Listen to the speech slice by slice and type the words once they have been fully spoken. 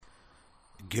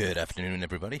Good afternoon,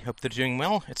 everybody. Hope they're doing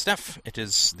well. It's Steph. It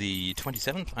is the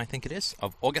 27th, I think it is,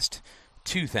 of August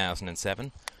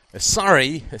 2007.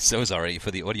 So sorry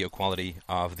for the audio quality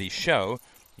of the show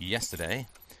yesterday.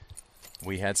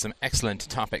 We had some excellent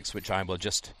topics, which I will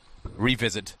just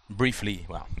revisit briefly,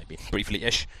 well, maybe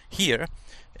briefly-ish, here.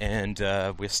 And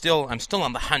I'm still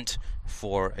on the hunt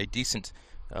for a decent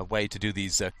way to do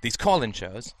these call-in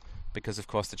shows, because, of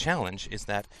course, the challenge is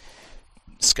that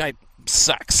Skype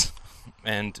sucks.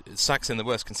 And it sucks in the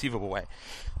worst conceivable way,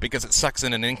 because it sucks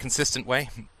in an inconsistent way.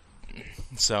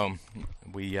 So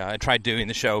we tried doing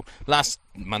the show last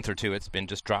month or two. It's been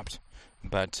just dropped.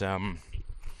 But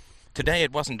yesterday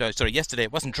it wasn't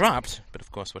dropped. But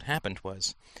of course what happened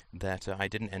was that I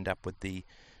didn't end up with the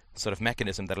sort of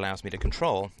mechanism that allows me to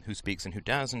control who speaks and who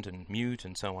doesn't, and mute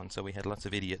and so on. So we had lots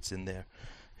of idiots in there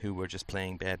who were just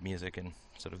playing bad music and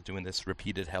sort of doing this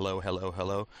repeated hello, hello,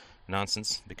 hello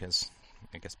nonsense, because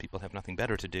I guess people have nothing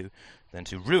better to do than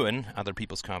to ruin other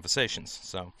people's conversations.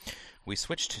 So we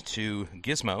switched to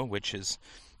Gizmo, which is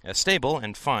stable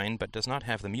and fine, but does not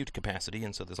have the mute capacity,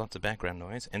 and so there's lots of background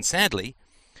noise. And sadly,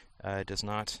 it does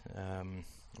not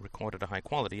record at a high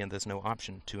quality, and there's no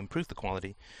option to improve the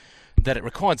quality that it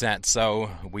records at.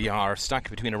 So we are stuck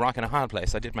between a rock and a hard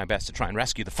place. I did my best to try and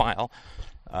rescue the file,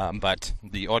 but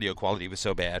the audio quality was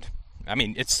so bad. I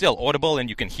mean, it's still audible, and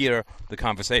you can hear the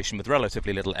conversation with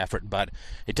relatively little effort, but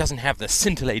it doesn't have the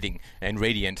scintillating and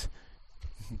radiant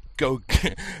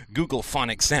Google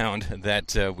phonic sound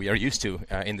that we are used to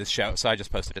in this show. So I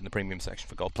just posted it in the premium section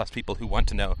for Gold Plus people who want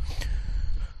to know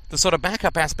the sort of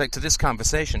backup aspect to this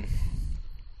conversation.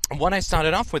 What I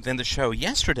started off with in the show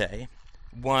yesterday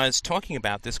was talking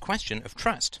about this question of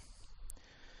trust.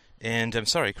 And I'm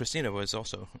sorry, Christina was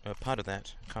also a part of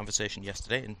that conversation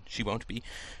yesterday, and she won't be.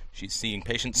 She's seeing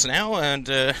patients now, and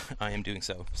I am doing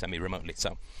so semi-remotely.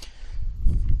 So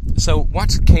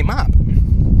what came up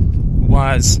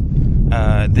was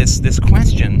this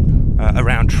question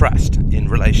around trust in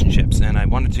relationships, and I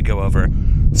wanted to go over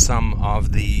some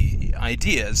of the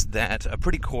ideas that are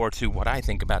pretty core to what I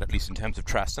think about, at least in terms of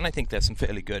trust. And I think there's some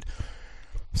fairly good,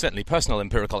 certainly personal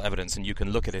empirical evidence, and you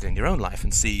can look at it in your own life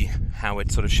and see how it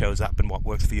sort of shows up and what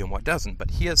works for you and what doesn't.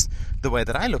 But here's the way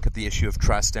that I look at the issue of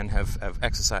trust and have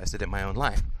exercised it in my own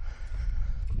life.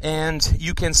 And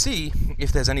you can see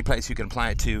if there's any place you can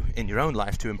apply it to in your own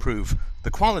life to improve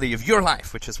the quality of your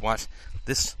life, which is what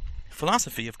this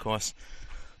philosophy, of course,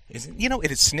 is. You know,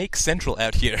 it is snake central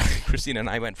out here. Christina and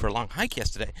I went for a long hike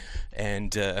yesterday,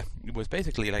 and it was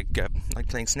basically like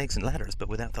playing snakes and ladders, but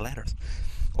without the ladders.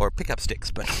 Or pickup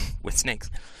sticks, but with snakes.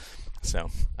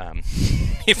 So,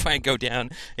 if I go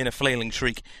down in a flailing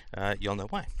shriek, you'll know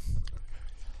why.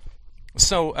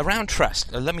 So, around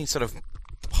trust, let me sort of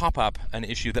pop up an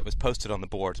issue that was posted on the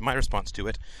board, my response to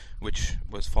it, which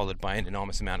was followed by an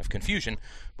enormous amount of confusion,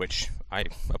 which I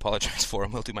apologize for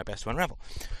and will do my best to unravel.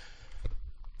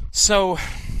 So,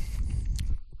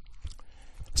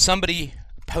 somebody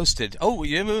posted,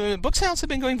 book sales have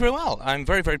been going very well. I'm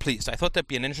very, very pleased. I thought there'd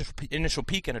be an initial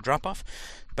peak and a drop-off,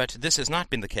 but this has not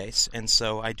been the case, and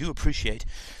so I do appreciate,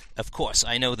 of course,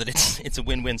 I know that it's a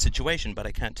win-win situation, but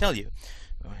I can tell you,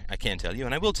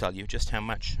 and I will tell you just how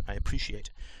much I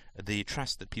appreciate the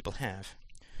trust that people have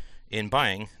in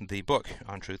buying the book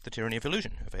On Truth, The Tyranny of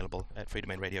Illusion, available at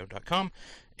freedomainradio.com,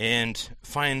 and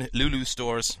fine Lulu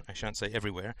stores, I shan't say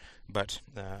everywhere, but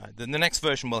the next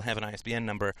version will have an ISBN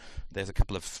number. There's a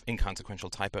couple of inconsequential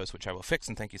typos which I will fix,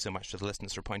 and thank you so much to the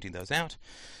listeners for pointing those out.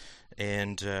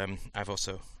 And I've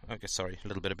also, a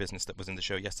little bit of business that was in the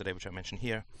show yesterday, which I mentioned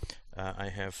here. I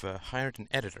have hired an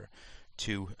editor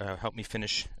to help me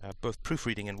finish both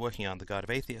proofreading and working on The God of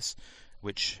Atheists,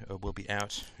 which will be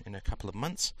out in a couple of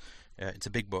months. It's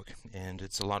a big book, and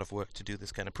it's a lot of work to do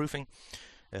this kind of proofing,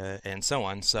 and so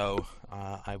on. So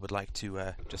I would like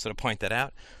to just sort of point that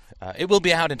out. It will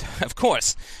be out, of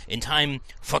course, in time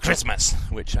for Christmas,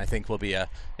 which I think will be a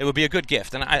good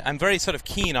gift. And I'm very sort of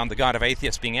keen on The God of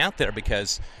Atheists being out there,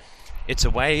 because it's a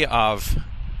way of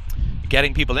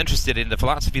getting people interested in the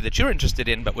philosophy that you're interested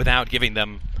in, but without giving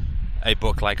them a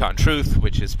book like On Truth,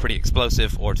 which is pretty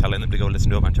explosive, or telling them to go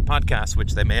listen to a bunch of podcasts,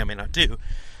 which they may or may not do.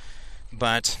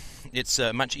 But it's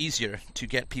much easier to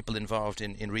get people involved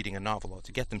in reading a novel, or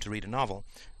to get them to read a novel,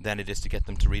 than it is to get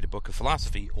them to read a book of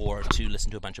philosophy or to listen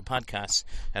to a bunch of podcasts.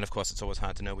 And of course, it's always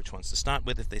hard to know which ones to start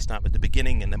with. If they start with the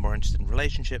beginning and they're more interested in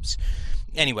relationships,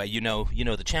 anyway, you know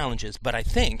the challenges. But I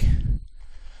think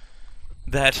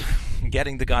that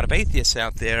getting The God of Atheists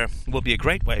out there will be a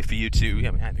great way for you to.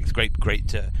 I think it's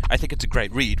great. I think it's a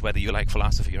great read, whether you like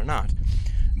philosophy or not.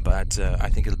 But I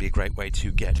think it'll be a great way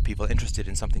to get people interested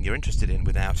in something you're interested in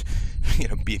without,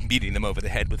 beating them over the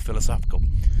head with philosophical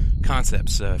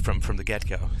concepts from the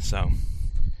get-go. So,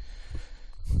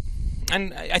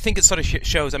 and I think it sort of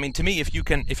shows. I mean, to me, if you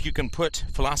can put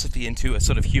philosophy into a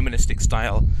sort of humanistic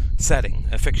style setting,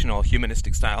 a fictional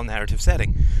humanistic style narrative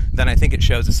setting, then I think it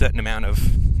shows a certain amount of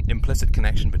implicit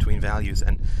connection between values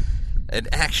and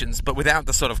actions, but without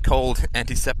the sort of cold,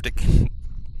 antiseptic,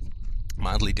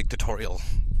 mildly dictatorial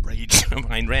rage of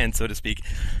Ayn Rand, so to speak.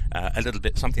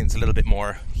 Something that's a little bit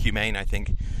more humane, I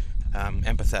think,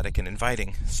 empathetic and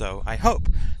inviting. So I hope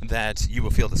that you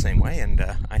will feel the same way, and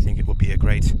I think it will be a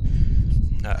great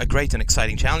and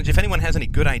exciting challenge. If anyone has any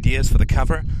good ideas for the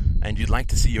cover, and you'd like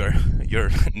to see your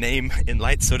name in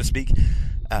lights, so to speak,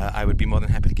 I would be more than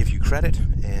happy to give you credit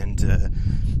and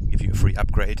give you a free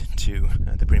upgrade to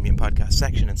the premium podcast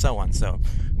section and so on. So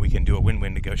we can do a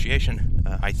win-win negotiation,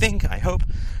 I hope,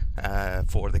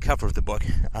 for the cover of the book.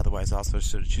 Otherwise, I'll also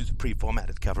sort of choose a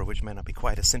pre-formatted cover, which may not be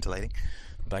quite as scintillating.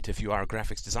 But if you are a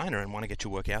graphics designer and want to get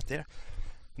your work out there,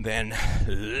 then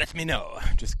let me know.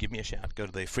 Just give me a shout. Go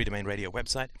to the Free Domain Radio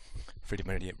website,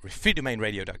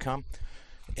 freedomainradio.com,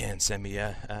 and send me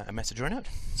a message or a note.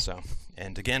 So,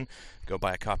 and again, go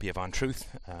buy a copy of On Truth.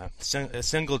 A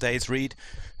single day's read.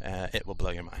 It will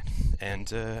blow your mind.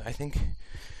 And I think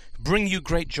bring you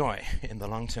great joy in the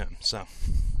long term. So,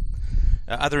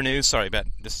 other news. Sorry about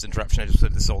this interruption. I just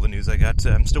said this is all the news I got.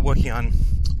 I'm still working on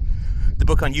the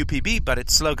book on UPB, but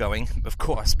it's slow going, of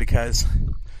course, because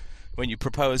when you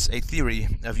propose a theory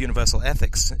of universal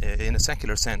ethics in a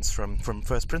secular sense from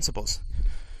first principles,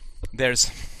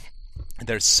 there's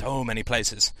so many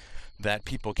places that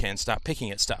people can start picking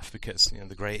at stuff because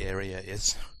the gray area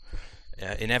is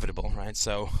inevitable, right?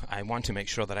 So I want to make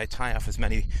sure that I tie off as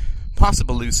many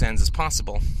possible loose ends as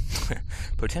possible,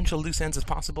 potential loose ends as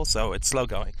possible, so it's slow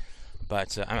going.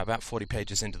 But I'm about 40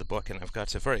 pages into the book, and I've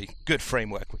got a very good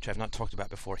framework, which I've not talked about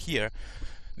before here.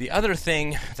 The other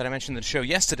thing that I mentioned in the show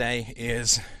yesterday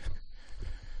is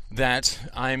that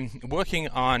I'm working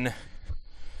on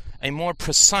a more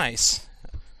precise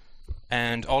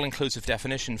and all-inclusive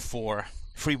definition for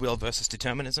free will versus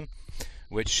determinism,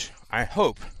 which I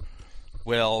hope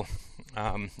will,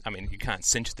 you can't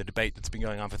cinch the debate that's been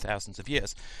going on for thousands of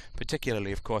years,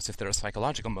 particularly, of course, if there are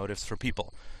psychological motives for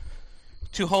people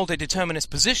to hold a determinist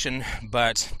position,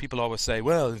 but people always say,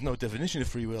 well, there's no definition of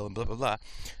free will, and blah, blah, blah.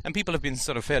 And people have been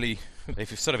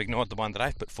they've sort of ignored the one that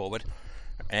I've put forward,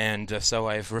 and so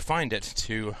I've refined it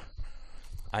to,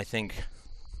 I think,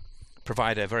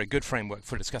 provide a very good framework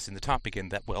for discussing the topic,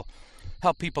 and that will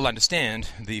help people understand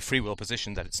the free will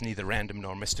position, that it's neither random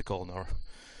nor mystical, nor,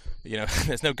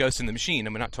 there's no ghost in the machine,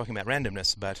 and we're not talking about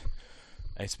randomness, but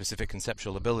a specific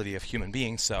conceptual ability of human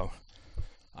beings. So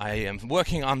I am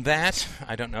working on that.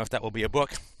 I don't know if that will be a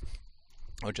book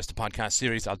or just a podcast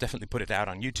series. I'll definitely put it out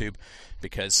on YouTube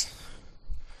because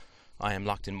I am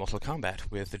locked in mortal combat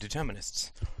with the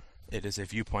determinists. It is a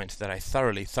viewpoint that I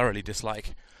thoroughly, thoroughly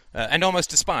dislike and almost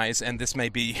despise, and this may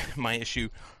be my issue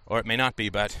or it may not be,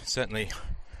 but certainly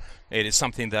it is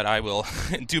something that I will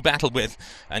do battle with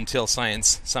until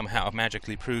science somehow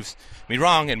magically proves me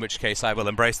wrong, in which case I will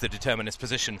embrace the determinist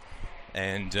position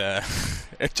and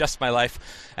adjust my life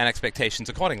and expectations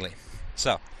accordingly.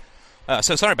 So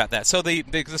sorry about that. So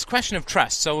this question of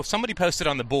trust. So somebody posted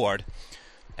on the board,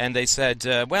 and they said,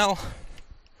 well,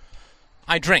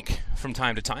 I drink from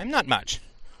time to time, not much.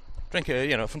 Drink,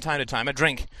 from time to time I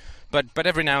drink, but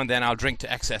every now and then I'll drink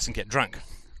to excess and get drunk.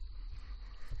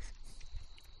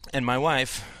 And my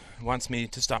wife wants me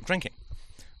to stop drinking.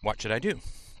 What should I do?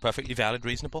 Perfectly valid,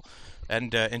 reasonable,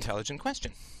 and intelligent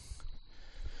question.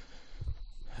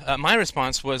 My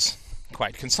response was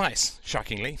quite concise,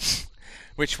 shockingly,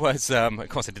 which was, of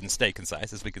course it didn't stay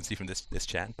concise, as we can see from this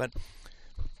chat, but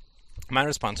my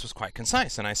response was quite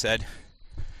concise, and I said,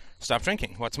 stop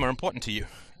drinking. What's more important to you,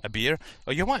 a beer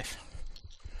or your wife?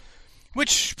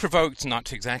 Which provoked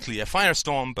not exactly a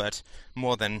firestorm, but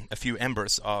more than a few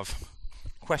embers of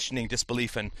questioning,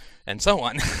 disbelief, and so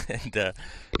on. And,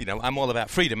 I'm all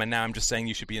about freedom, and now I'm just saying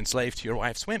you should be enslaved to your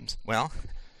wife's whims. Well,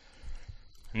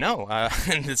 no,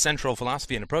 and the central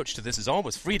philosophy and approach to this is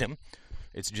always freedom.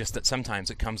 It's just that sometimes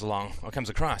it comes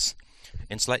across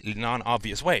in slightly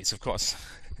non-obvious ways. Of course,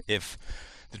 if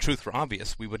the truth were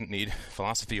obvious, we wouldn't need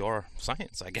philosophy or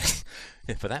science, I guess,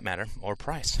 for that matter, or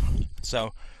price.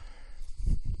 So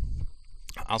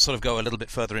I'll sort of go a little bit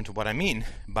further into what I mean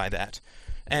by that,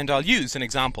 and I'll use an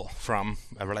example from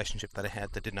a relationship that I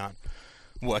had that did not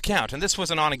work out. And this was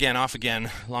an on-again,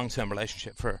 off-again, long-term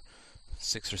relationship for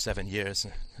 6 or 7 years,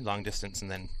 long distance, and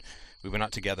then we were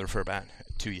not together for about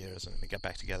 2 years, and we got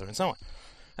back together, and so on.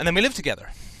 And then we lived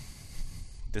together.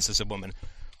 This is a woman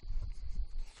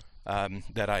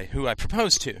who I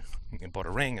proposed to, and bought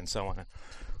a ring and so on.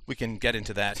 We can get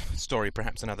into that story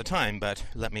perhaps another time, but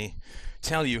let me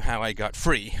tell you how I got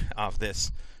free of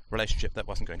this relationship that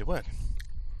wasn't going to work.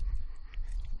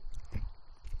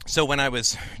 So when I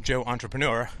was Joe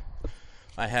Entrepreneur,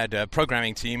 I had a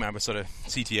programming team. I was sort of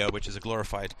CTO, which is a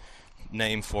glorified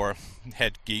name for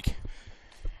head geek.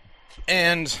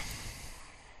 And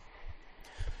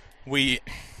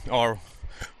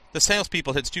the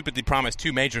salespeople had stupidly promised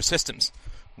 2 major systems,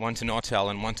 one to Nortel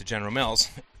and one to General Mills,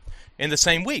 in the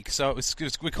same week. So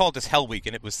we called this Hell Week,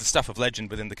 and it was the stuff of legend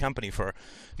within the company for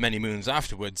many moons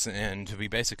afterwards. And we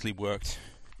basically worked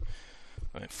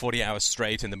 40 hours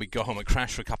straight, and then we'd go home and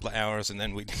crash for a couple of hours, and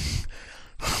then we'd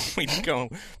go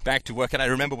back to work. And I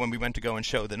remember when we went to go and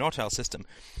show the Nortel system,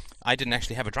 I didn't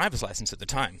actually have a driver's license at the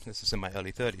time. This was in my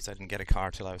early 30s. I didn't get a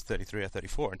car till I was 33 or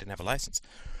 34 and didn't have a license.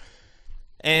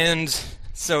 And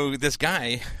so this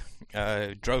guy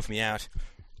drove me out,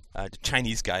 a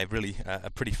Chinese guy, really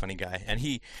a pretty funny guy. And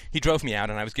he drove me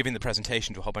out, and I was giving the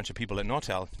presentation to a whole bunch of people at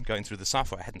Nortel, going through the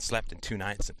software. I hadn't slept in 2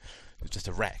 nights, and it was just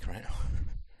a wreck, right?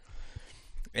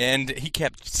 And he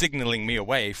kept signaling me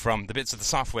away from the bits of the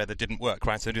software that didn't work,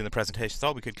 right? So doing the presentation,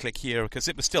 thought we could click here, because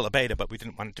it was still a beta, but we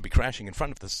didn't want it to be crashing in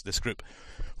front of this group.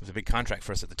 It was a big contract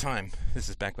for us at the time. This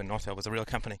is back when Nortel was a real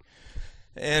company.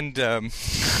 And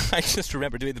I just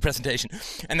remember doing the presentation.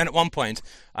 And then at one point,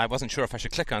 I wasn't sure if I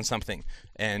should click on something.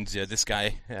 And this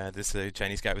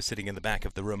Chinese guy was sitting in the back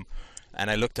of the room.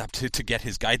 And I looked up to get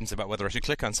his guidance about whether I should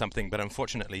click on something. But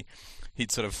unfortunately,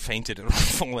 he'd sort of fainted and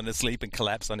fallen asleep and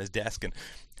collapsed on his desk. And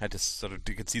had to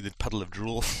you could see the puddle of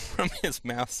drool from his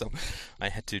mouth. So I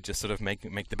had to just sort of make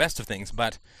the best of things.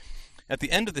 But at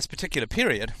the end of this particular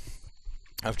period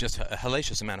of just a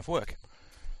hellacious amount of work,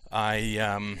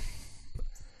 I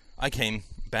came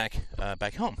back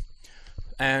home,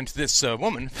 and this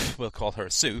woman, we'll call her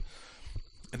Sue.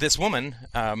 This woman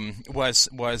was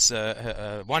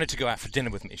wanted to go out for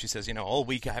dinner with me. She says, all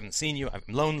week I haven't seen you. I'm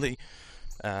lonely,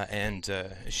 and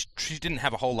she didn't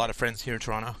have a whole lot of friends here in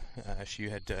Toronto. She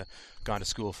had gone to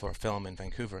school for film in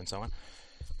Vancouver and so on.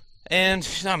 And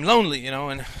she said, I'm lonely, and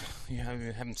I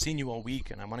haven't seen you all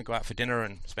week, and I want to go out for dinner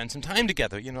and spend some time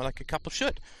together, like a couple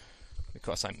should. Of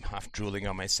course, I'm half drooling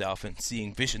on myself and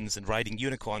seeing visions and riding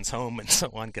unicorns home and so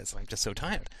on, because I'm just so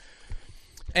tired.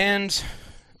 And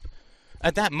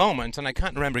at that moment, and I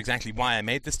can't remember exactly why I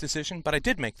made this decision, but I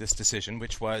did make this decision,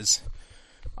 which was,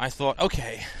 I thought,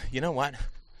 okay, you know what?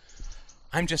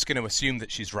 I'm just going to assume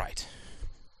that she's right.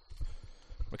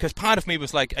 Because part of me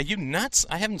was like, are you nuts?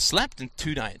 I haven't slept in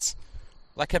 2 nights.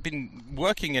 Like, I've been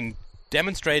working and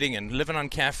demonstrating and living on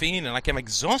caffeine, and like I'm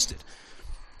exhausted.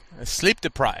 Sleep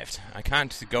deprived. I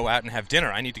can't go out and have dinner.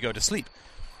 I need to go to sleep.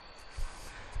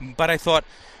 But I thought,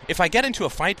 if I get into a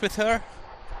fight with her,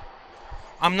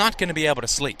 I'm not going to be able to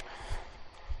sleep.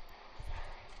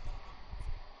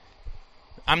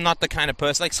 I'm not the kind of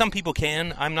person, like some people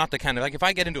can, I'm not the kind of, like if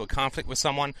I get into a conflict with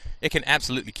someone, it can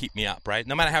absolutely keep me up, right?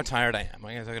 No matter how tired I am.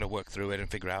 I got to work through it and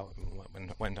figure out what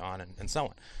went on and so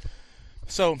on.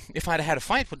 So if I'd had a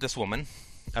fight with this woman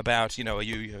about,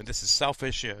 this is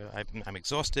selfish, I'm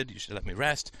exhausted, you should let me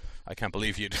rest, I can't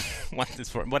believe you'd want this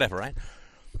for whatever, right?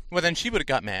 Well, then she would have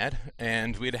got mad,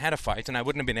 and we'd have had a fight, and I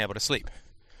wouldn't have been able to sleep.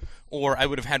 Or I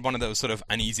would have had one of those sort of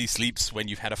uneasy sleeps when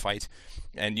you've had a fight,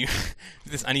 and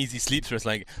this uneasy sleeps where it's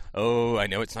like, oh, I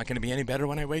know it's not going to be any better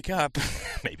when I wake up.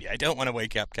 Maybe I don't want to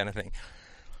wake up kind of thing.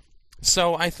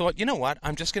 So I thought, you know what,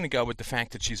 I'm just going to go with the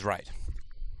fact that she's right.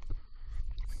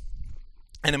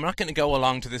 And I'm not going to go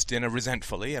along to this dinner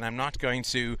resentfully, and I'm not going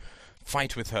to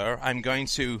fight with her. I'm going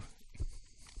to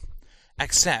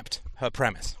accept her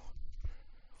premise.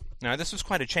 Now, this was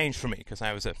quite a change for me, because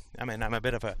I'm a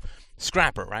bit of a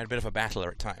scrapper, right? A bit of a battler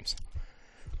at times.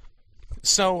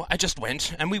 So I just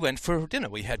went, and we went for dinner.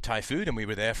 We had Thai food, and we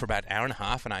were there for about an hour and a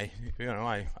half, and I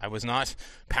was not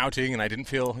pouting, and I didn't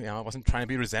feel, I wasn't trying to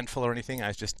be resentful or anything. I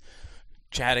was just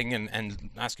chatting and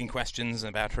asking questions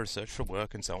about her search for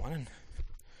work and so on.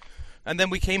 And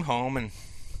then we came home, and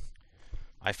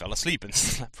I fell asleep and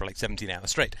slept for like 17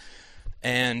 hours straight.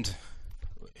 And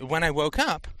when I woke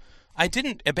up, I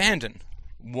didn't abandon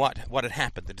what had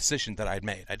happened, the decision that I'd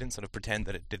made. I didn't sort of pretend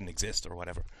that it didn't exist or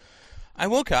whatever. I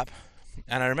woke up,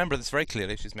 and I remember this very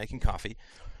clearly. She was making coffee,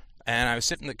 and I was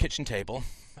sitting at the kitchen table,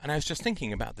 and I was just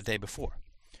thinking about the day before.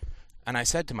 And I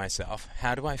said to myself,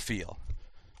 how do I feel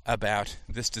about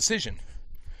this decision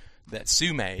that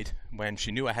Sue made when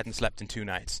she knew I hadn't slept in 2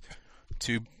 nights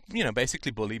to,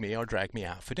 basically bully me or drag me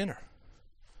out for dinner?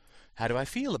 How do I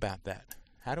feel about that?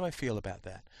 How do I feel about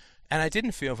that? And I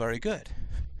didn't feel very good.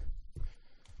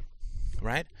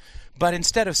 right? But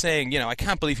instead of saying, I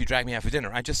can't believe you dragged me out for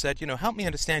dinner, I just said, help me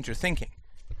understand your thinking,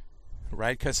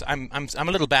 right? Because I'm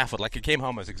a little baffled. Like, I came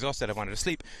home, I was exhausted, I wanted to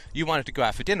sleep. You wanted to go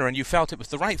out for dinner, and you felt it was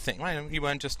the right thing, right? You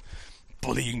weren't just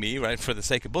bullying me, right, for the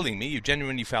sake of bullying me. You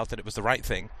genuinely felt that it was the right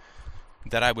thing,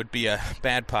 that I would be a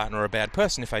bad partner or a bad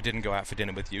person if I didn't go out for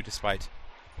dinner with you despite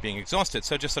being exhausted.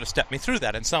 So just sort of step me through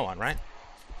that and so on, right?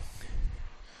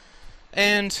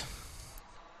 And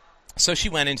so she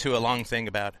went into a long thing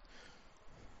about,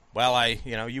 well,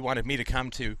 you wanted me to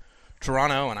come to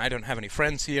Toronto, and I don't have any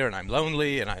friends here, and I'm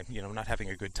lonely, and I'm, not having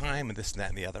a good time, and this and that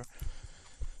and the other.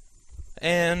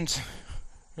 And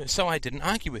so I didn't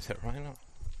argue with her, right?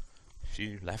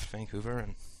 She left Vancouver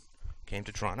and came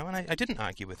to Toronto, and I didn't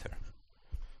argue with her.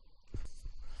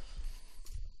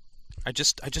 I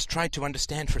just tried to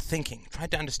understand her thinking,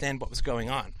 tried to understand what was going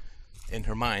on in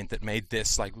her mind that made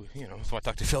this, like, what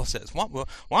Dr. Phil says. What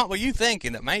were you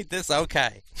thinking that made this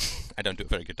okay? I don't do a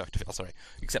very good Dr. Phil, sorry,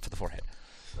 except for the forehead.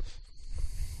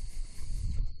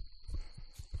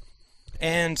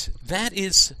 And that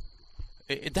is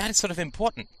sort of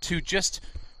important, to just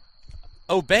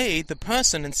obey the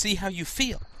person and see how you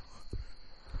feel.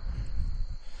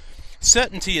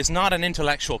 Certainty is not an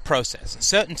intellectual process.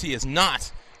 Certainty is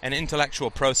not an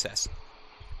intellectual process.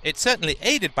 It's certainly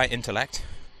aided by intellect,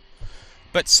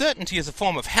 but certainty is a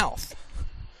form of health,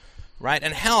 right?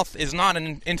 And health is not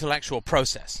an intellectual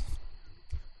process,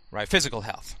 right? Physical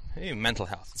health, even mental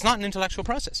health. It's not an intellectual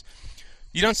process.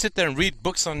 You don't sit there and read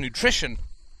books on nutrition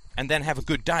and then have a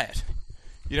good diet.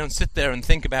 You don't sit there and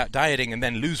think about dieting and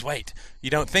then lose weight. You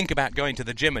don't think about going to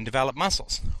the gym and develop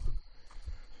muscles.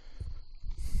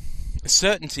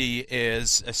 Certainty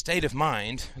is a state of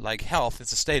mind, like health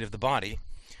is a state of the body,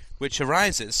 which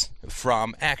arises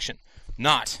from action,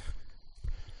 not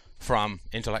from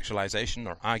intellectualization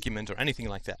or argument or anything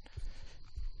like that.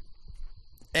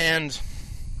 And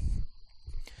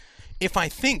if I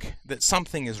think that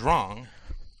something is wrong,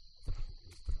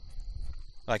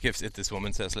 like if this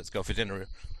woman says, let's go for dinner,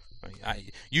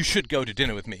 you should go to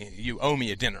dinner with me, you owe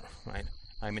me a dinner, right?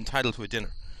 I'm entitled to a dinner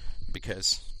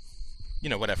because,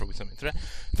 whatever, with something,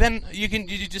 then you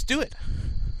just do it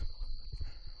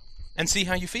and see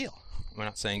how you feel. We're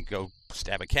not saying go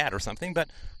stab a cat or something, but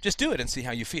just do it and see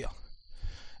how you feel.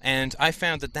 And I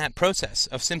found that process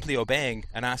of simply obeying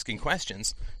and asking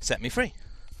questions set me free.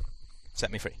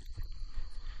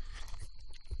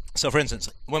 So, for instance,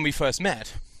 when we first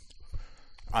met,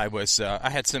 I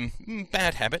had some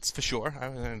bad habits, for sure. I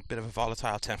was a bit of a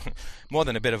volatile temper, more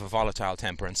than a bit of a volatile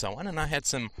temper and so on. And I had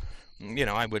some,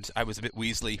 I was a bit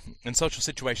weaselly. In social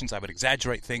situations, I would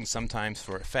exaggerate things sometimes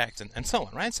for effect and so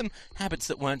on, right? Some habits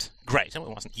that weren't great. It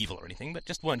wasn't evil or anything, but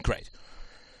just weren't great.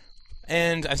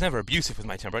 And I was never abusive with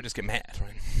my temper. I just get mad,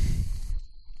 right?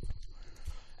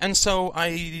 And so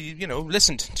I,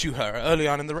 listened to her early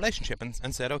on in the relationship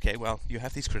and said, okay, well, you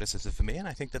have these criticisms of me, and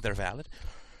I think that they're valid.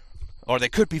 Or they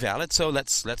could be valid, so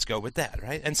let's go with that,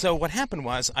 right? And so what happened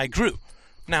was I grew.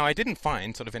 Now, I didn't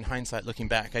find, sort of in hindsight looking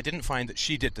back, I didn't find that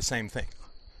she did the same thing.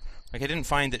 Like, I didn't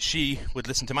find that she would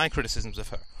listen to my criticisms of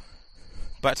her.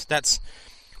 But that's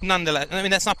nonetheless,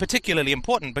 that's not particularly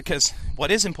important, because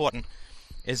what is important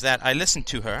is that I listened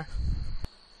to her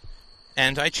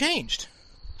and I changed.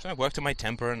 So I worked on my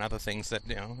temper and other things that,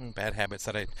 bad habits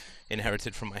that I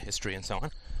inherited from my history and so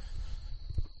on.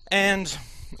 And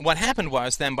what happened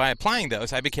was then, by applying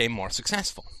those, I became more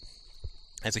successful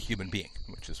as a human being,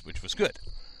 which was good.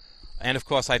 And of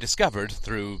course, I discovered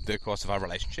through the course of our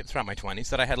relationship, throughout my 20s,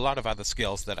 that I had a lot of other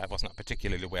skills that I was not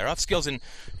particularly aware of. Skills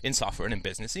in software and in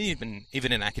business, even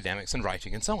in academics and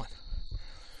writing and so on.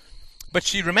 But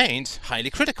she remained highly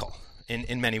critical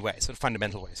in many ways, sort of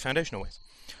fundamental ways, foundational ways.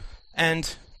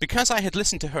 And because I had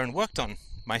listened to her and worked on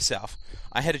myself,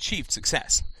 I had achieved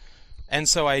success. And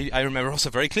so I remember also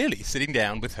very clearly sitting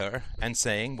down with her and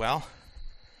saying, well,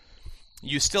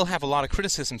 you still have a lot of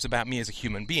criticisms about me as a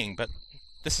human being, but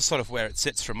this is sort of where it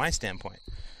sits from my standpoint.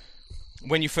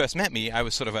 When you first met me, I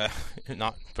was sort of a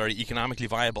not very economically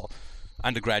viable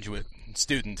undergraduate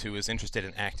student who was interested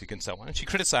in acting and so on. And she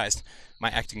criticized my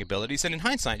acting abilities, and in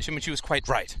hindsight, she was quite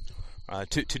right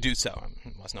to do so.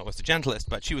 I wasn't always the gentlest,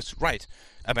 but she was right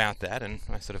about that, and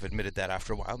I sort of admitted that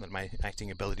after a while, that my acting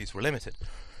abilities were limited.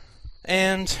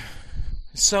 And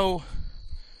so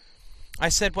I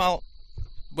said, well,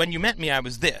 when you met me, I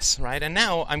was this, right? And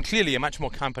now I'm clearly a much more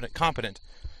competent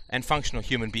and functional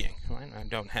human being, right? I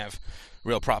don't have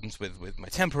real problems with my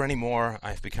temper anymore.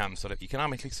 I've become sort of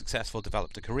economically successful,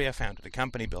 developed a career, founded a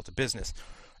company, built a business,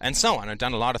 and so on. I've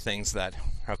done a lot of things that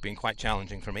have been quite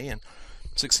challenging for me and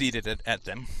succeeded at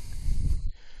them.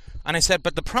 And I said,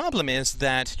 but the problem is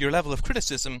that your level of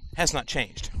criticism has not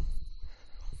changed.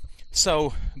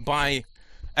 So by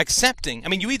accepting, I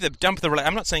mean, you either dump the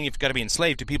I'm not saying you've got to be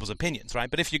enslaved to people's opinions, right?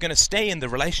 But if you're going to stay in the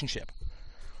relationship,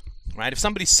 right? If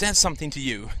somebody says something to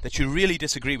you that you really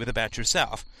disagree with about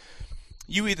yourself,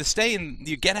 you either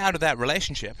you get out of that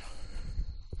relationship,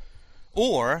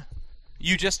 or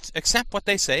you just accept what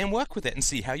they say and work with it and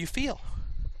see how you feel.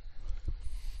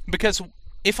 Because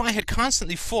if I had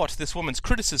constantly fought this woman's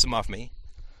criticism of me,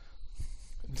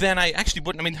 then I actually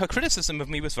wouldn't. I mean, her criticism of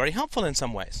me was very helpful in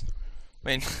some ways. I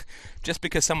mean, just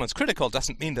because someone's critical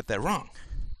doesn't mean that they're wrong.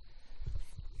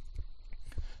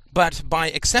 But by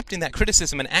accepting that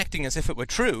criticism and acting as if it were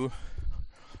true,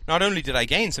 not only did I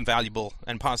gain some valuable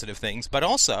and positive things, but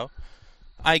also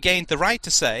I gained the right to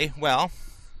say, well,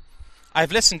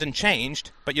 I've listened and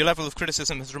changed, but your level of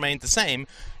criticism has remained the same.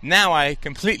 Now I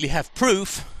completely have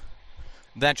proof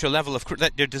that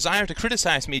your desire to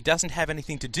criticize me doesn't have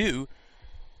anything to do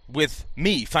with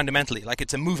me fundamentally, like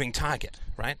it's a moving target,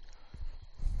 right?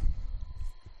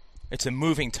 It's a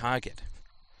moving target.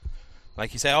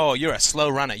 Like you say, oh, you're a slow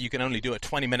runner, you can only do a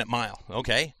 20-minute mile.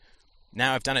 Okay,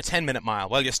 now I've done a 10-minute mile.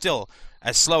 Well, you're still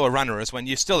as slow a runner as when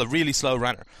you're still a really slow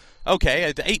runner. Okay,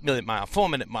 an 8-minute mile,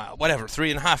 4-minute mile, whatever,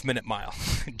 3.5-minute mile,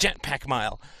 jetpack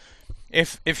mile.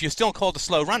 If you're still called a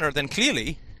slow runner, then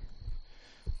clearly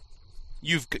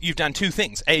you've done two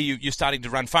things. A, you're starting to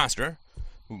run faster,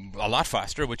 a lot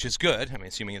faster, which is good. I mean,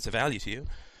 assuming it's a value to you.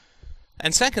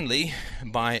 And secondly,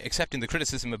 by accepting the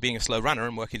criticism of being a slow runner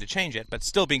and working to change it, but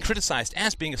still being criticized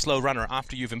as being a slow runner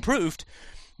after you've improved,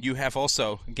 you have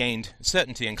also gained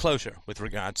certainty and closure with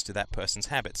regards to that person's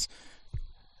habits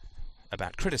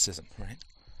about criticism, right?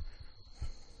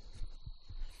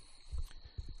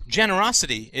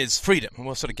 Generosity is freedom, and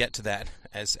we'll sort of get to that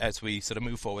as we sort of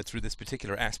move forward through this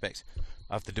particular aspect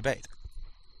of the debate.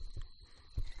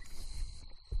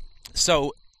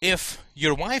 So if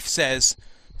your wife says,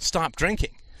 stop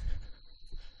drinking,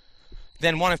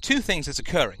 then one of two things is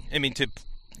occurring. I mean, to,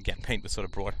 again, paint with sort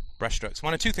of broad brushstrokes.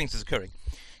 One of two things is occurring.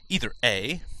 Either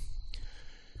A,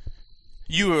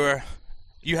 you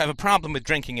have a problem with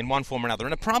drinking in one form or another.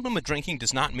 And a problem with drinking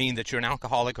does not mean that you're an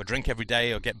alcoholic or drink every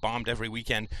day or get bombed every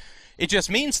weekend. It just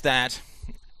means that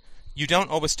you don't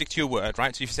always stick to your word,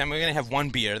 right? So if you say, I'm going to have one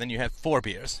beer, then you have 4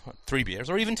 beers, or 3 beers,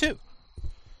 or even 2.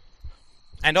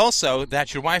 And also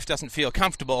that your wife doesn't feel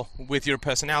comfortable with your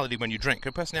personality when you drink.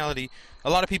 Her personality, a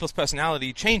lot of people's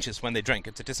personality changes when they drink.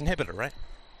 It's a disinhibitor, right?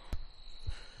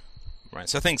 Right,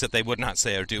 so things that they would not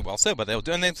say or do well so, but they'll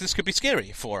do, and this could be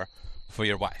scary for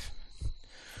your wife.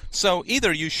 So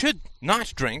either you should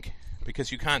not drink,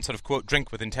 because you can't sort of, quote,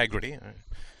 drink with integrity, or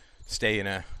stay in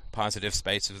a positive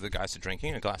space with regards to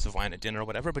drinking, a glass of wine at dinner or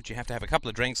whatever, but you have to have a couple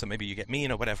of drinks, or maybe you get mean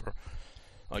or whatever.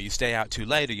 Or you stay out too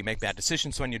late, or you make bad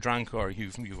decisions when you're drunk, or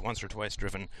you've once or twice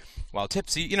driven while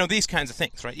tipsy. You know, these kinds of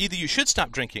things, right? Either you should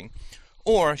stop drinking,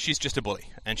 or she's just a bully,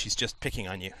 and she's just picking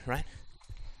on you, right?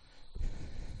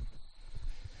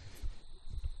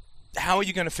 How are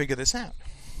you going to figure this out?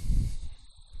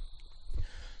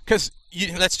 Because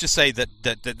let's just say that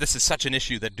this is such an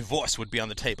issue that divorce would be on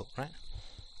the table, right?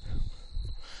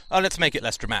 Oh, let's make it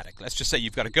less dramatic. Let's just say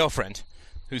you've got a girlfriend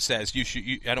who says,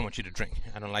 I don't want you to drink.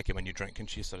 I don't like it when you drink. And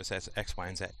she sort of says X, Y,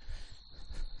 and Z.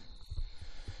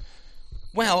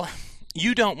 Well,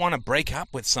 you don't want to break up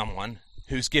with someone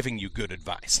who's giving you good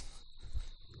advice.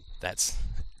 That's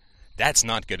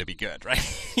not going to be good,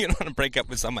 right? You don't want to break up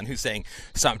with someone who's saying,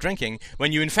 stop drinking,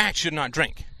 when you in fact should not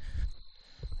drink.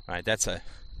 Right? That's a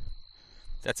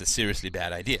seriously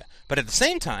bad idea. But at the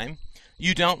same time,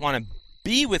 you don't want to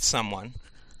be with someone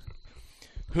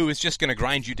who is just going to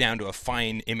grind you down to a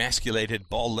fine, emasculated,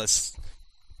 ballless,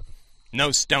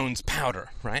 no stones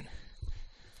powder, right?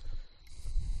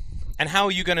 And how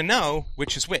are you going to know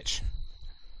which is which?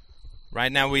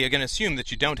 Right now we are going to assume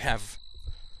that you don't have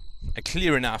a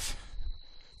clear enough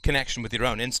connection with your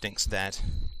own instincts that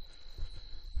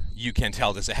you can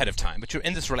tell this ahead of time. But you're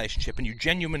in this relationship and you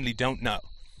genuinely don't know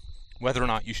whether or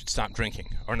not you should stop drinking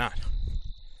or not.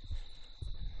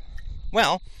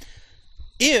 Well,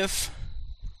 if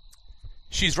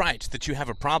she's right that you have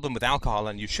a problem with alcohol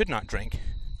and you should not drink,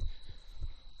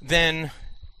 then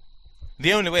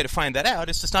the only way to find that out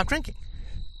is to stop drinking.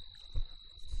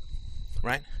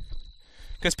 Right?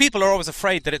 Because people are always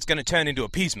afraid that it's going to turn into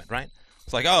appeasement, right?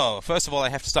 It's like, oh, first of all I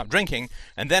have to stop drinking,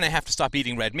 and then I have to stop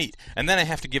eating red meat, and then I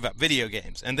have to give up video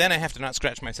games, and then I have to not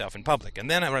scratch myself in public, and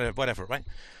then whatever, right?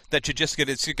 That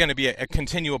it's going to be a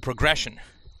continual progression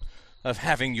of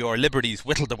having your liberties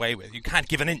whittled away with. You can't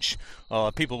give an inch,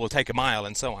 or people will take a mile,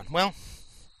 and so on. Well,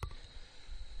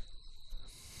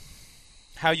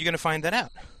 how are you going to find that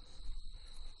out?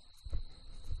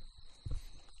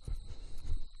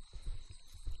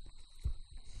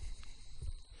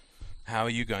 How are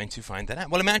you going to find that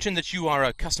out? Well, imagine that you are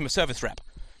a customer service rep.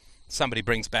 Somebody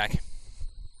brings back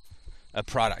a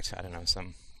product, I don't know,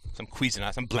 some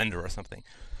Cuisinart, some blender or something,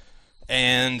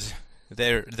 and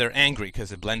they're angry because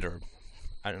the blender,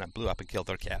 I don't know, blew up and killed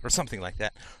their cat or something like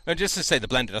that. Or just to say the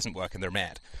blender doesn't work and they're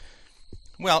mad.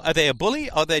 Well, are they a bully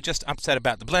or are they just upset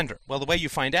about the blender? Well, the way you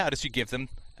find out is you give them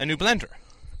a new blender.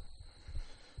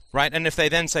 Right? And if they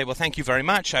then say, well, thank you very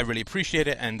much, I really appreciate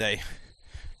it, and they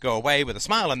go away with a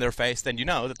smile on their face, then you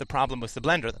know that the problem was the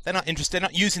blender. They're not interested, they're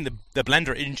not using the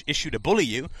blender issue to bully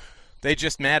you. They're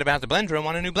just mad about the blender and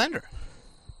want a new blender.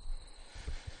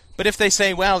 But if they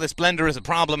say, well, this blender is a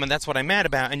problem and that's what I'm mad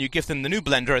about, and you give them the new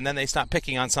blender and then they start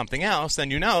picking on something else, then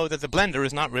you know that the blender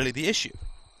is not really the issue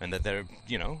and that they're,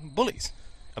 bullies.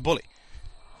 A bully.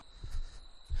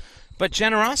 But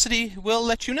generosity will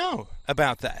let you know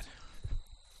about that.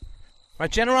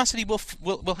 Right? Generosity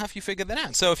will have you figure that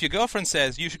out. So if your girlfriend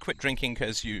says you should quit drinking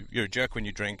because you're a jerk when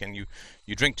you drink and you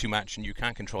drink too much and you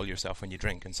can't control yourself when you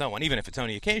drink and so on, even if it's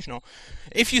only occasional,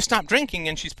 if you stop drinking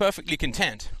and she's perfectly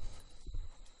content,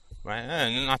 right?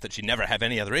 Not that she'd never have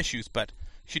any other issues, but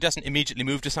she doesn't immediately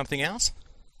move to something else,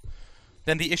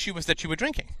 then the issue was that you were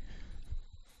drinking.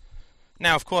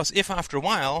 Now, of course, if after a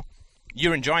while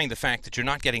you're enjoying the fact that you're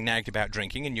not getting nagged about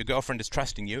drinking and your girlfriend is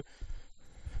trusting you,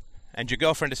 and your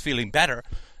girlfriend is feeling better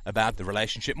about the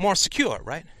relationship, more secure,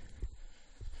 right?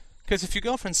 Because if your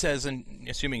girlfriend says, and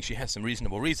assuming she has some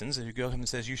reasonable reasons, if your girlfriend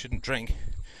says you shouldn't drink,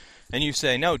 and you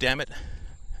say, no, damn it,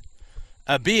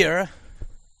 a beer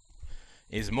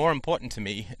is more important to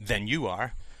me than you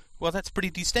are, well, that's pretty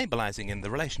destabilizing in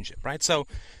the relationship, right? So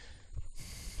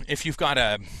if you've got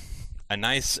a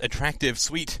nice, attractive,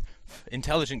 sweet,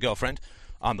 intelligent girlfriend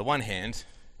on the one hand,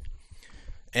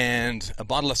 and a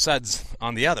bottle of suds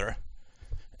on the other,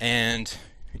 and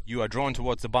you are drawn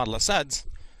towards the bottle of suds,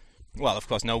 well, of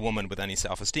course, no woman with any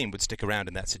self-esteem would stick around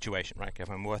in that situation, right? If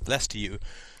I'm worth less to you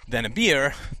than a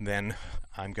beer, then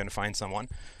I'm going to find someone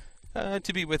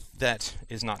to be with that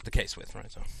is not the case with,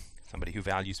 right? So somebody who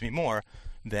values me more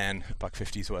than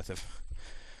 $1.50's worth of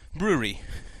brewery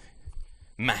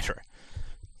matter.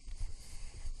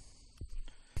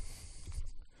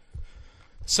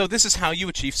 So this is how you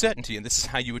achieve certainty, and this is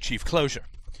how you achieve closure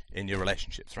in your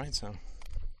relationships, right?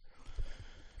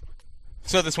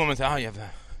 So this woman says, oh, you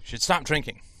should stop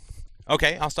drinking.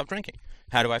 Okay, I'll stop drinking.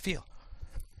 How do I feel?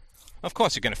 Of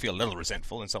course you're going to feel a little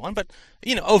resentful and so on, but,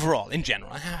 overall, in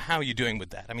general, how are you doing with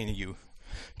that? I mean, do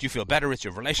you feel better? Is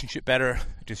your relationship better?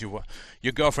 Does your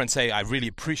girlfriend say, I really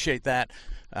appreciate that,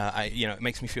 it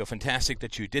makes me feel fantastic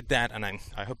that you did that, and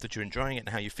I hope that you're enjoying it and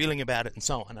how you're feeling about it and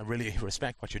so on. I really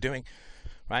respect what you're doing.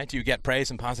 Right? Do you get praise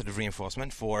and positive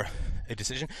reinforcement for a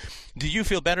decision? Do you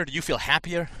feel better? Do you feel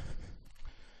happier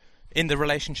in the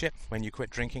relationship when you quit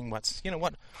drinking? What's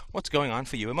going on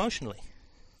for you emotionally?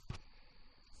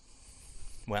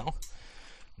 Well,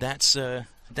 that's a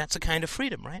kind of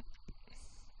freedom, right?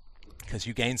 Because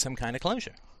you gain some kind of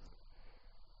closure.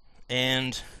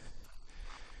 And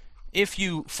if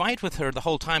you fight with her the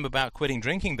whole time about quitting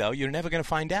drinking, though, you're never going to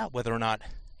find out whether or not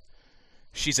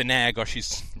she's a nag or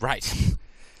she's right.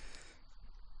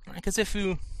 Because if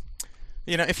you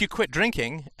quit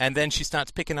drinking and then she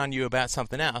starts picking on you about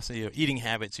something else, your eating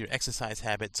habits, your exercise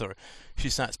habits, or she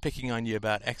starts picking on you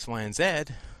about X, Y, and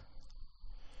Z,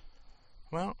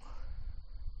 well,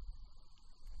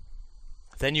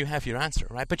 then you have your answer,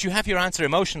 right? But you have your answer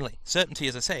emotionally. Certainty,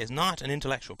 as I say, is not an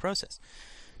intellectual process.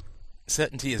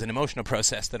 Certainty is an emotional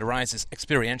process that arises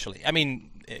experientially. I mean,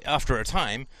 after a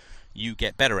time, you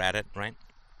get better at it, right?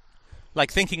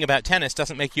 Like thinking about tennis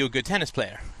doesn't make you a good tennis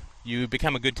player. You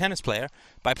become a good tennis player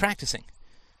by practicing,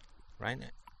 right?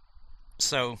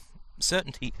 So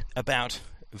certainty about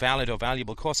valid or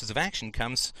valuable courses of action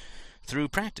comes through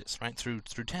practice, right? Through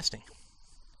testing.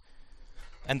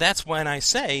 And that's when I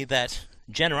say that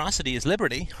generosity is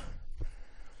liberty.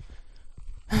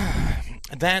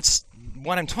 That's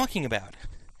what I'm talking about.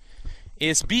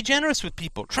 Is be generous with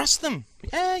people. Trust them.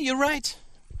 Yeah, you're right.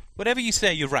 Whatever you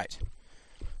say, you're right.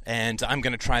 And I'm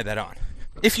going to try that on.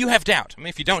 If you have doubt,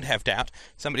 if you don't have doubt,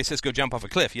 somebody says go jump off a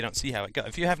cliff, you don't see how it goes.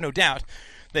 If you have no doubt,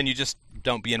 then you just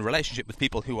don't be in a relationship with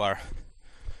people who are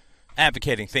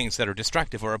advocating things that are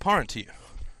destructive or abhorrent to you.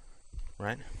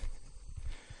 Right?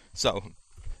 So,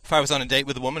 if I was on a date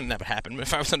with a woman, it never happened, but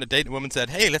if I was on a date and a woman said,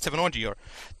 hey, let's have an orgy, or,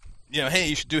 hey,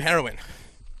 you should do heroin,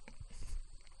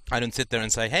 I don't sit there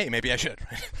and say, hey, maybe I should,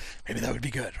 right? Maybe that would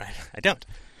be good, right? I don't.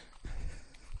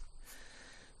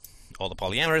 All the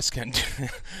polyamorous can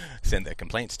send their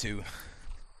complaints to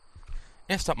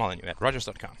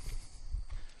stopmolyneux@rogers.com.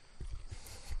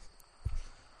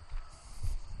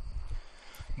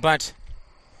 But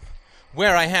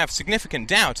Where I have significant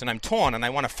doubt and I'm torn and I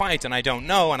want to fight and I don't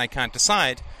know and I can't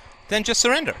decide, then just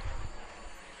surrender.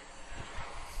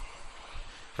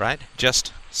 Right?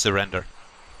 Just surrender.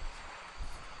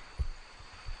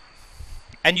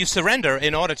 And you surrender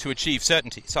in order to achieve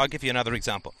certainty. So I'll give you another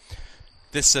example.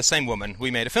 This same woman, we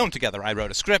made a film together. I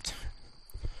wrote a script.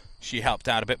 She helped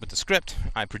out a bit with the script.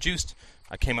 I produced.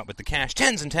 I came up with the cash,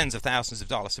 tens and tens of thousands of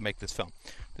dollars to make this film.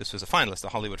 This was a finalist at the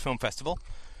Hollywood Film Festival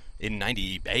in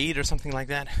 98 or something like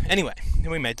that. Anyway,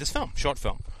 we made this film, short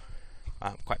film.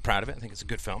 I'm quite proud of it. I think it's a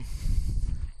good film.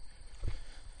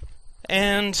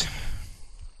 And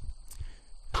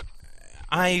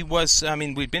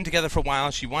we'd been together for a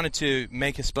while. She wanted to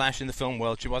make a splash in the film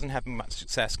world. She wasn't having much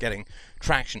success getting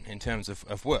traction in terms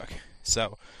of work.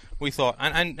 So we thought,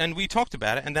 and we talked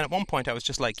about it, and then at one point I was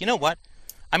just like, you know what?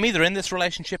 I'm either in this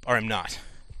relationship or I'm not.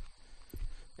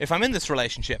 If I'm in this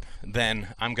relationship, then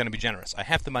I'm going to be generous. I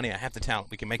have the money, I have the talent,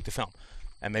 we can make the film.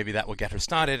 And maybe that will get her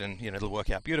started, and it'll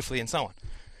work out beautifully, and so on.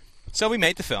 So we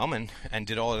made the film and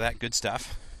did all of that good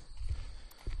stuff.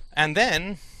 And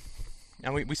then,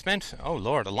 and we spent, oh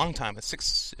Lord, a long time,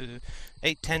 6,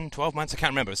 8, 10, 12 months, I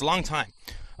can't remember. It was a long time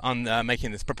on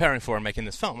making this, preparing for and making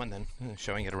this film, and then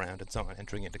showing it around and so on,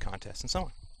 entering into contests and so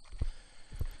on.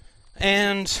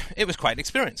 And it was quite an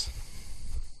experience.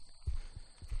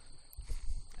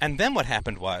 And then what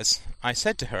happened was, I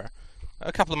said to her,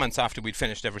 a couple of months after we'd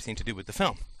finished everything to do with the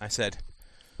film, I said,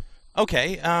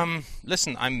 okay,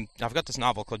 listen, I've got this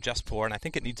novel called Just Poor, and I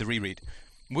think it needs a reread.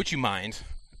 Would you mind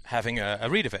having a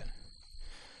read of it?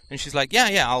 And she's like,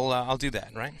 yeah, I'll do that,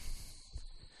 right?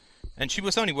 And she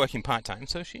was only working part-time,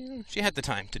 so she had the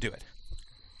time to do it.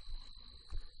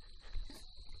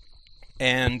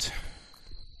 And,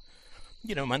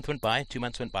 a month went by, 2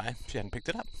 months went by, she hadn't picked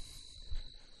it up.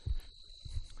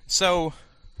 So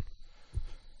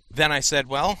then I said,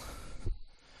 well,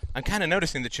 I'm kind of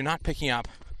noticing that you're not picking up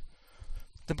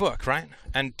the book, right?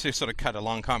 And to sort of cut a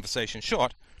long conversation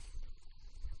short,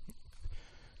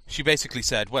 she basically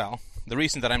said, well, the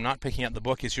reason that I'm not picking up the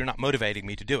book is you're not motivating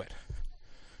me to do it.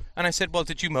 And I said, well,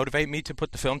 did you motivate me to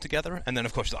put the film together? And then,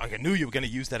 of course, she's like, I knew you were going to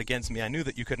use that against me. I knew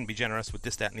that you couldn't be generous with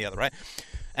this, that, and the other, right?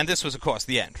 And this was, of course,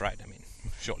 the end, right? I mean,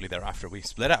 shortly thereafter we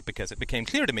split up because it became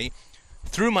clear to me,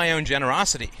 through my own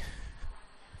generosity,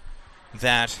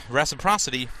 that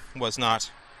reciprocity was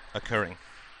not occurring.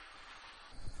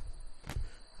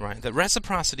 Right? That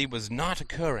reciprocity was not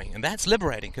occurring. And that's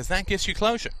liberating, because that gives you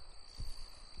closure.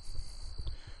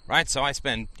 Right? So I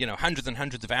spend, hundreds and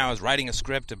hundreds of hours writing a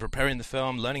script and preparing the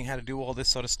film, learning how to do all this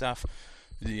sort of stuff,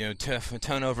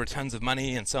 turn over tons of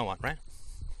money and so on, right?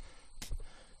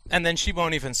 And then she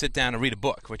won't even sit down and read a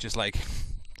book, which is like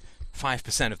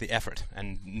 5% of the effort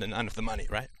and none of the money,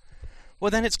 right? Well,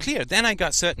 then it's clear. Then I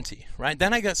got certainty, right?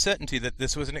 Then I got certainty that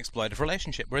this was an exploitive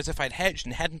relationship. Whereas if I'd hedged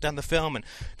and hadn't done the film and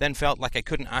then felt like I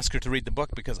couldn't ask her to read the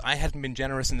book because I hadn't been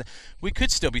generous, we could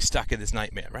still be stuck in this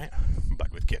nightmare, right?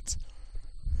 But with kids.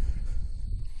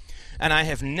 And I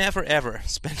have never, ever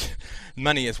spent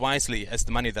money as wisely as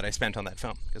the money that I spent on that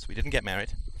film, because we didn't get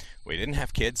married. We didn't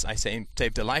have kids. I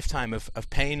saved a lifetime of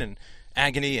pain and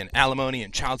agony and alimony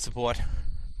and child support.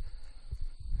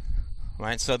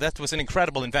 Right? So that was an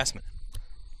incredible investment.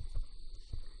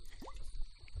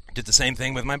 Did the same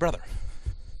thing with my brother.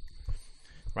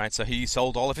 Right? So he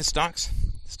sold all of his stocks.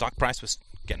 The stock price was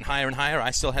getting higher and higher.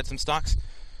 I still had some stocks.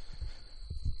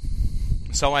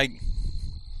 So I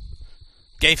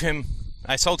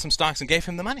sold some stocks and gave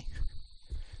him the money.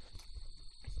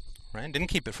 Right? Didn't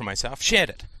keep it for myself. Shared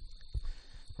it.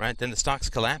 Right? Then the stocks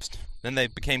collapsed. Then they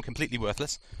became completely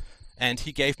worthless. And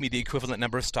he gave me the equivalent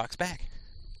number of stocks back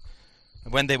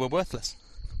when they were worthless.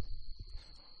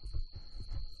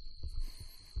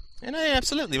 And I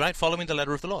absolutely, right, following the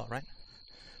letter of the law, right?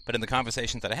 But in the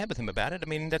conversations that I had with him about it, I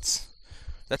mean, that's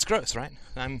gross, right?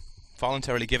 I'm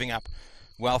voluntarily giving up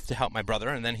wealth to help my brother,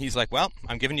 and then he's like, well,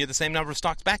 I'm giving you the same number of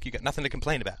stocks back, you got nothing to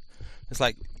complain about. It's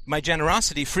like, my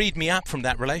generosity freed me up from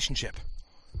that relationship.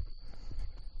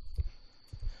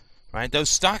 Right? Those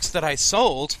stocks that I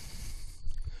sold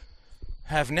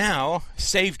have now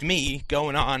saved me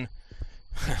going on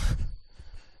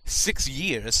 6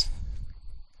 years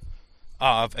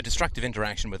of a destructive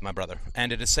interaction with my brother,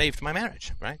 and it has saved my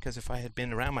marriage, right? Because if I had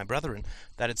been around my brother and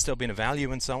that had still been a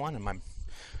value and so on, and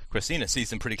Christina sees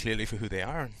them pretty clearly for who they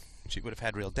are, and she would have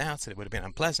had real doubts, and it would have been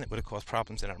unpleasant, it would have caused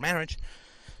problems in our marriage,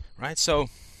 right? So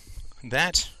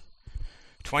that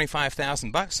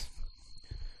 $25,000,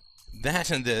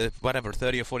 that and the whatever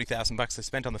 $30,000 or $40,000 I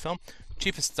spent on the film,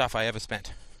 cheapest stuff I ever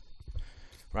spent,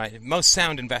 right? Most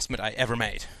sound investment I ever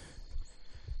made.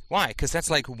 Why? Because that's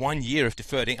like 1 year of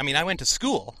deferred. I mean, I went to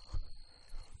school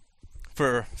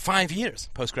for 5 years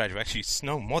postgraduate. Actually,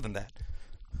 no, more than that.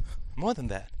 More than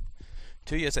that.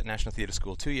 2 years at National Theatre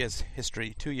School, 2 years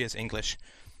history, 2 years English,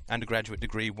 undergraduate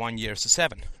degree, 1 year, so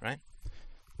 7, right?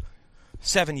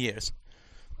 7 years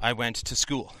I went to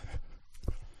school.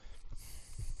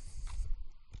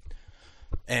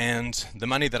 And the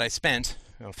money that I spent,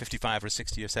 $55 or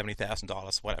 $60 or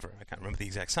 $70,000, whatever, I can't remember the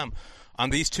exact sum,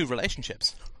 on these 2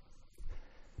 relationships.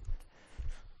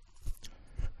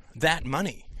 That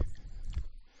money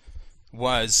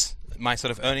was my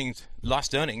sort of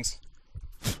lost earnings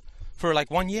for like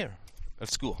 1 year of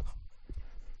school.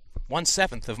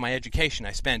 1/7 of my education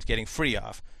I spent getting free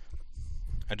of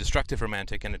a destructive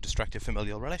romantic and a destructive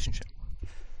familial relationship.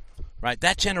 Right?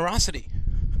 That generosity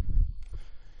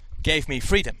gave me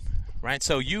freedom. Right?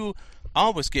 So you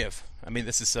always give. I mean,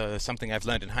 this is something I've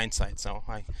learned in hindsight, so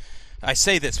I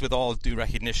say this with all due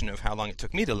recognition of how long it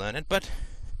took me to learn it, but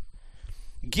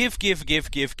give.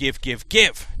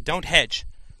 Don't hedge.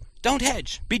 Don't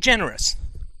hedge. Be generous.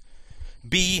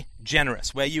 Be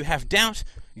generous. Where you have doubt,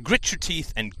 grit your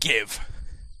teeth and give.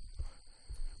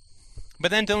 But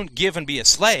then don't give and be a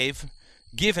slave.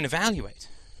 Give and evaluate.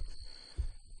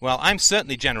 Well, I'm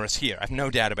certainly generous here. I've no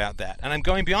doubt about that. And I'm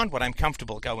going beyond what I'm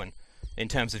comfortable going in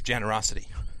terms of generosity.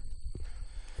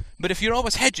 But if you're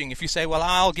always hedging, if you say, well,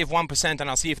 I'll give 1% and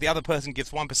I'll see if the other person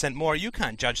gives 1% more, you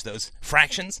can't judge those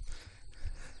fractions.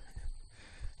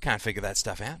 Can't figure that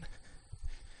stuff out.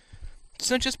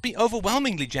 So just be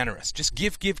overwhelmingly generous. Just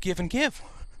give, and give.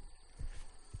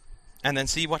 And then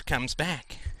see what comes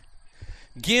back.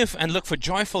 Give and look for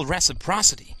joyful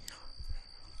reciprocity.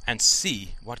 And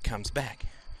see what comes back.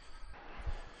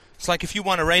 It's like if you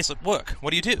want to raise at work,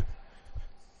 what do?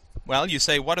 Well, you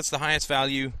say, what is the highest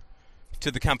value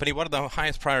to the company? What are the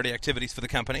highest priority activities for the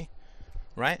company?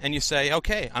 Right? And you say,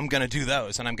 okay, I'm going to do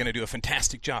those, and I'm going to do a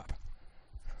fantastic job.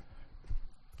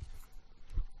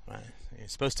 Right? You're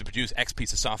supposed to produce X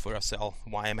piece of software or sell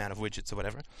Y amount of widgets or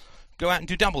whatever. Go out and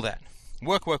do double that.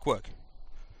 Work.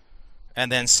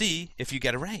 And then see if you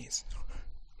get a raise.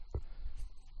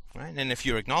 Right? And if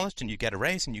you're acknowledged and you get a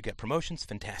raise and you get promotions,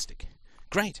 fantastic.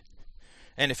 Great.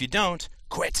 And if you don't,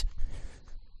 quit.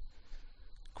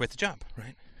 Quit the job,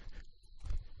 right?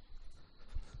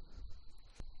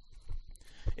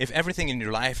 If everything in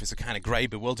your life is a kind of grey,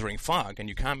 bewildering fog and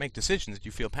you can't make decisions,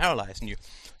 you feel paralyzed and you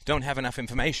don't have enough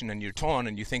information and you're torn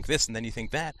and you think this and then you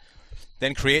think that,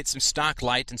 then create some stark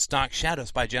light and stark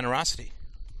shadows by generosity.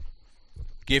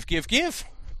 Give.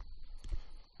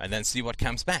 And then see what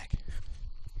comes back.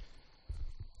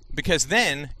 Because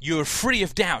then you're free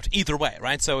of doubt either way,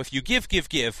 right? So if you give,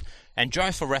 and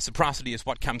joyful reciprocity is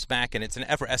what comes back, and it's an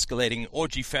ever-escalating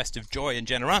orgy fest of joy and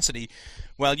generosity,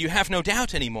 well, you have no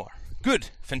doubt anymore. Good,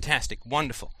 fantastic,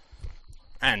 wonderful.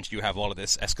 And you have all of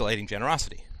this escalating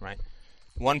generosity, right?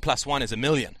 1 + 1 is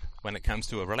 1,000,000 when it comes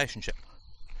to a relationship.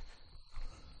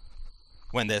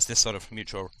 When there's this sort of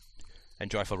mutual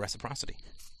and joyful reciprocity.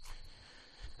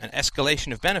 An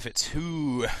escalation of benefits.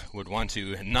 Who would want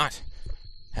to not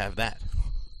have that?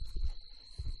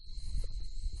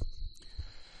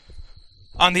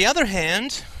 On the other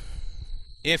hand,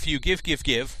 if you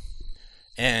give,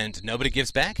 and nobody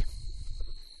gives back,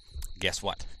 guess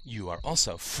what? You are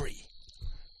also free.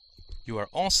 You are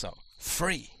also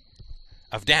free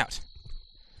of doubt.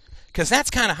 Because that's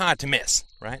kind of hard to miss,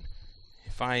 right?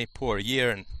 If I pour a year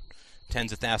and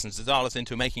tens of thousands of dollars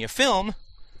into making a film,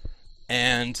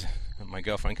 and my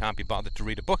girlfriend can't be bothered to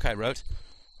read a book I wrote,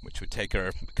 which would take her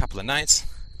a couple of nights,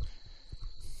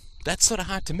 that's sort of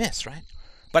hard to miss, right?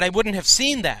 But I wouldn't have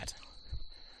seen that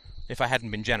if I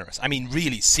hadn't been generous. I mean,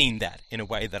 really seen that in a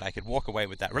way that I could walk away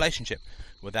with that relationship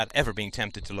without ever being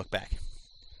tempted to look back.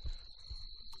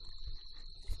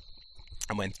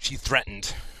 And when she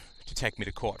threatened to take me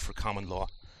to court for common law,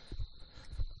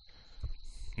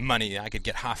 money, I could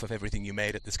get half of everything you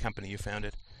made at this company you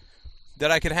founded,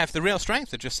 that I could have the real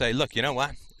strength to just say, look, you know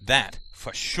what? That,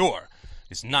 for sure,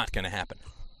 is not going to happen.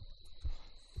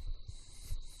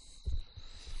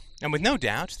 And with no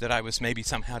doubt that I was maybe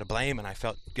somehow to blame and I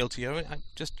felt guilty of it,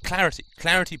 just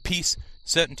clarity, peace,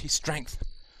 certainty, strength.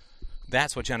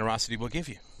 That's what generosity will give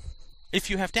you, if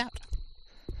you have doubt.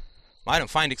 Well, I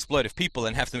don't find exploitive people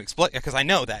and have them exploit, because I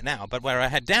know that now, but where I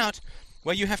had doubt,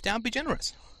 where you have doubt, be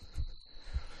generous.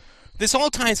 This all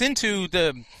ties into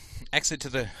the exit to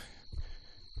the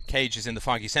cages in the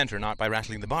foggy center, not by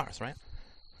rattling the bars, right?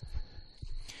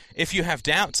 If you have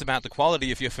doubts about the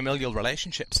quality of your familial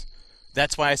relationships,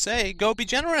 that's why I say, go be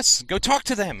generous. Go talk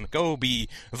to them. Go be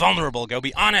vulnerable. Go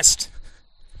be honest.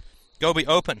 Go be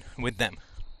open with them.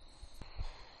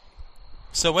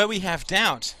 So where we have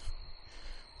doubt,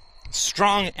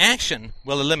 strong action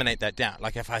will eliminate that doubt.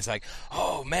 Like if I was like,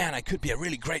 oh man, I could be a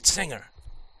really great singer.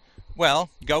 Well,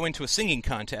 go into a singing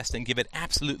contest and give it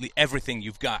absolutely everything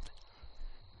you've got.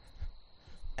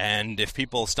 And if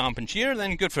people stomp and cheer,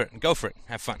 then good for it. Go for it.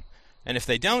 Have fun. And if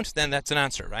they don't, then that's an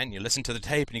answer, right? And you listen to the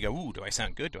tape and you go, ooh, do I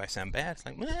sound good? Do I sound bad? It's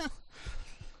like, well,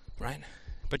 right?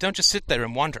 But don't just sit there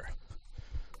and wonder,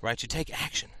 right? You take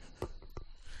action.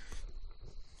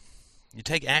 You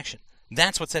take action.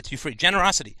 That's what sets you free.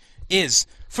 Generosity is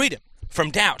freedom from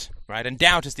doubt, right? And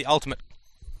doubt is the ultimate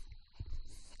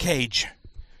cage.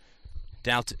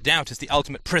 Doubt is the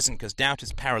ultimate prison, because doubt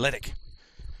is paralytic.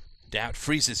 Doubt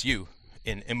freezes you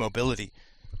in immobility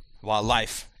while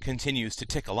life continues to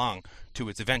tick along to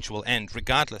its eventual end,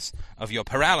 regardless of your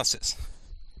paralysis.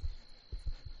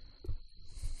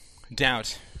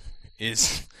 Doubt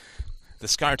is the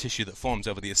scar tissue that forms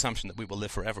over the assumption that we will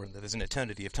live forever and that there's an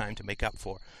eternity of time to make up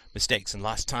for mistakes and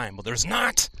lost time. Well, there's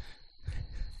not.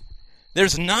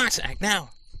 There's not. Act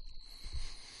now.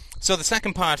 So the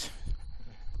second part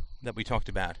that we talked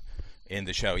about in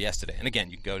the show yesterday, and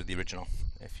again, you can go to the original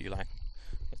if you like.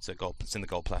 It's in the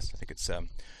Gold Plus. I think it's the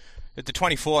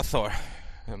 24th or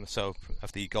so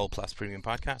of the Gold Plus Premium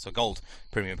Podcast, or Gold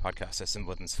Premium Podcast. There's some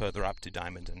buttons further up to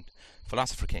Diamond and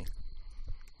Philosopher King.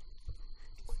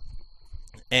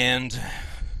 And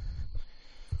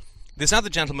this other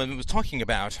gentleman was talking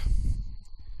about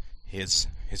his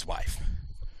wife.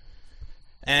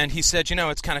 And he said,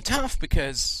 it's kind of tough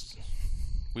because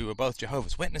we were both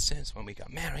Jehovah's Witnesses when we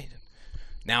got married.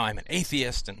 Now I'm an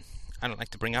atheist, and I don't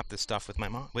like to bring up this stuff with my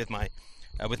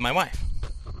wife.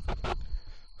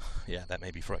 Yeah, that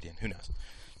may be Freudian. Who knows?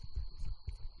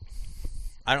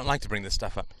 I don't like to bring this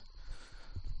stuff up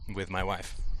with my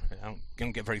wife. I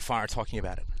don't get very far talking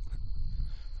about it.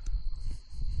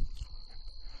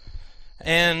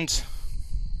 And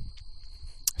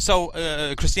so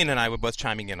Christina and I were both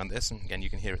chiming in on this, and again,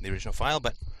 you can hear it in the original file,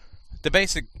 but the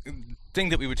basic thing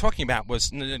that we were talking about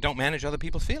was don't manage other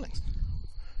people's feelings.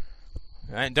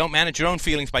 Right? Don't manage your own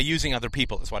feelings by using other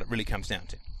people is what it really comes down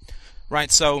to.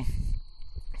 Right, so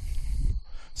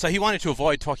he wanted to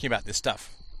avoid talking about this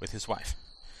stuff with his wife.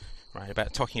 Right,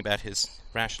 about talking about his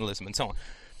rationalism and so on.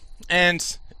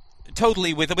 And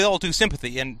totally, with all due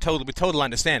sympathy and with total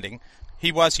understanding,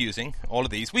 he was using all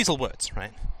of these weasel words,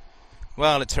 right?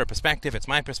 Well, it's her perspective, it's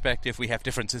my perspective, we have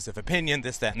differences of opinion,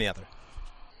 this, that, and the other.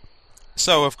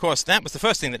 So, of course, that was the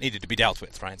first thing that needed to be dealt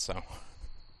with, right? So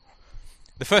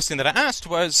the first thing that I asked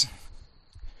was,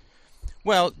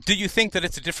 well, do you think that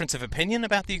it's a difference of opinion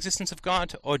about the existence of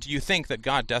God, or do you think that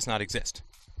God does not exist?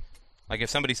 Like if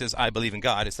somebody says, I believe in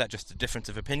God, is that just a difference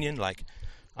of opinion, like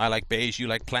I like beige, you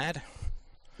like plaid?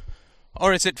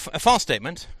 Or is it a false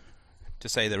statement to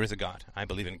say there is a God? I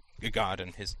believe in a God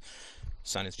and his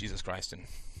son is Jesus Christ and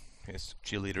his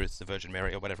cheerleader is the Virgin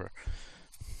Mary or whatever.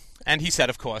 And he said,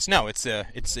 of course, no, it's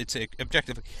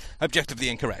objectively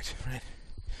incorrect, right?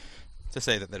 To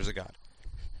say that there's a God.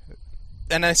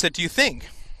 And I said, do you think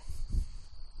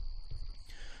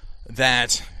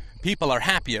that people are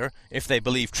happier if they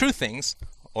believe true things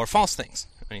or false things?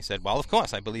 And he said, well, of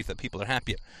course, I believe that people are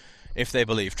happier if they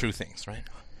believe true things, right?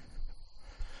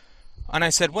 And I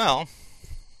said, well,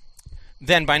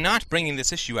 then by not bringing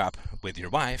this issue up with your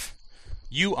wife,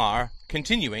 you are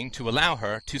continuing to allow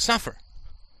her to suffer.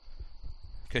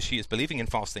 Because she is believing in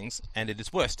false things, and it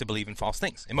is worse to believe in false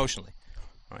things, emotionally,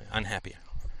 right? Unhappier.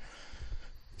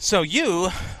 So you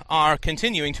are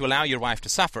continuing to allow your wife to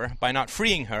suffer by not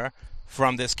freeing her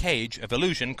from this cage of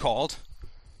illusion called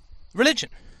religion.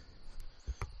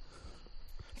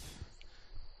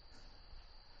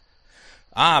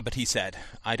 Ah, but he said,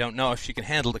 I don't know if she can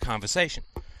handle the conversation.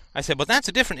 I said, well, that's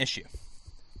a different issue.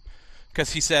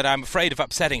 Because he said, I'm afraid of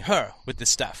upsetting her with this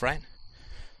stuff, right?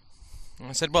 And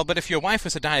I said, well, but if your wife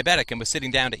was a diabetic and was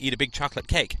sitting down to eat a big chocolate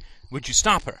cake, would you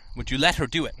stop her? Would you let her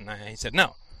do it? And he said,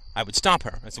 no, I would stop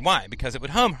her. I said, why? Because it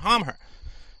would harm her.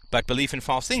 But belief in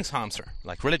false things harms her,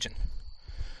 like religion.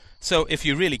 So if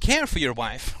you really care for your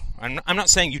wife, I'm not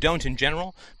saying you don't in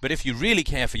general, but if you really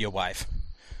care for your wife,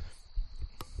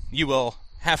 you will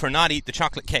have her not eat the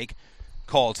chocolate cake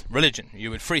called religion.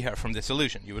 You would free her from this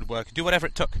illusion. You would do whatever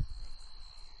it took.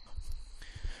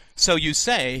 So you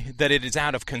say that it is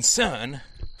out of concern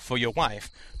for your wife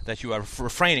that you are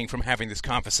refraining from having this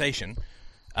conversation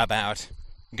about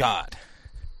God.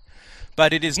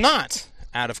 But it is not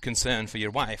out of concern for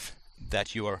your wife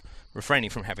that you are refraining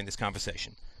from having this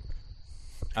conversation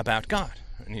about God.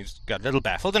 And he's got a little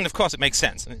baffled, and of course it makes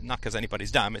sense. Not because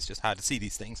anybody's dumb, it's just hard to see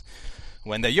these things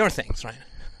when they're your things, right?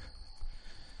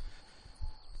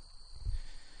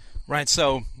 Right,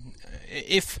 so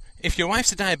if your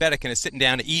wife's a diabetic and is sitting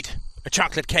down to eat a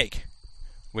chocolate cake,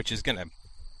 which is going to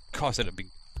cause her to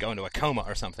go into a coma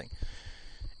or something.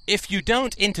 If you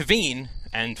don't intervene,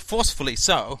 and forcefully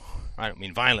so, I don't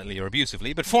mean violently or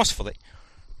abusively, but forcefully,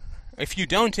 if you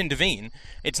don't intervene,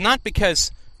 it's not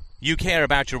because you care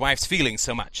about your wife's feelings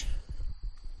so much.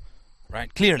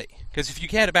 Right? Clearly. Because if you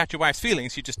cared about your wife's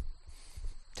feelings, you just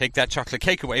take that chocolate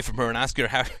cake away from her and ask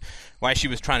her why she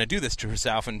was trying to do this to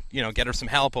herself and, get her some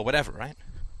help or whatever, right?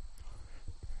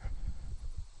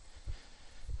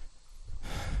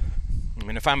 I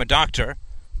mean, if I'm a doctor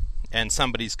and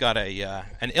somebody's got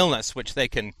an illness which they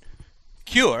can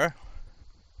cure,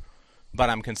 but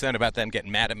I'm concerned about them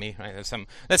getting mad at me. Right?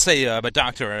 Let's say I'm a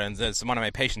doctor and one of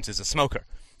my patients is a smoker,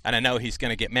 and I know he's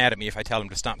going to get mad at me if I tell him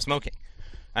to stop smoking.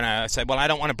 And I say, well, I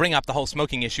don't want to bring up the whole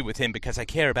smoking issue with him because I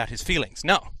care about his feelings.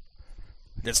 No,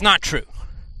 that's not true.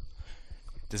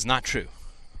 That's not true.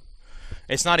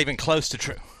 It's not even close to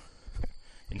true.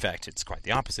 In fact, it's quite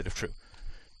the opposite of true.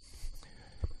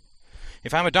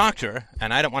 If I'm a doctor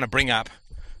and I don't want to bring up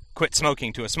quit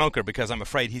smoking to a smoker because I'm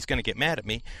afraid he's going to get mad at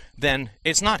me, then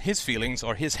it's not his feelings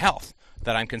or his health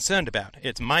that I'm concerned about.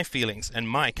 It's my feelings and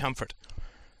my comfort.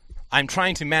 I'm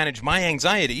trying to manage my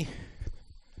anxiety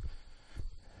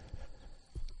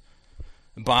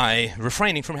by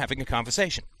refraining from having a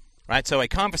conversation. Right? So a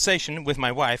conversation with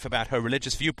my wife about her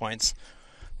religious viewpoints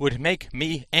would make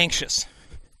me anxious.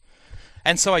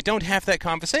 And so I don't have that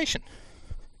conversation.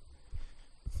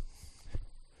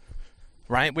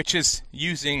 Right? Which is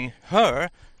using her,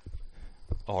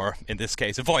 or in this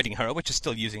case avoiding her, which is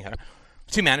still using her,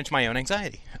 to manage my own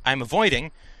anxiety. I'm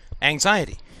avoiding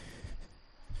anxiety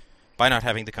by not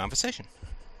having the conversation.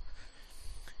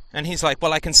 And he's like,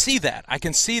 well, I can see that. I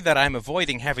can see that I'm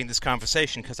avoiding having this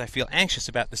conversation because I feel anxious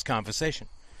about this conversation.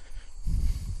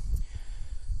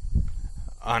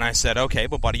 And I said, okay,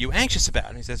 but what are you anxious about?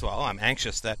 And he says, well, I'm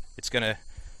anxious that it's going to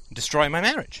destroy my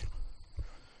marriage.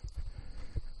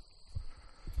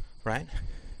 Right?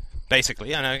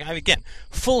 Basically, and again,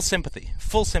 full sympathy.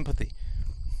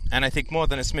 And I think more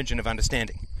than a smidgen of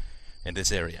understanding in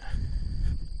this area.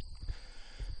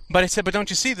 But I said, but don't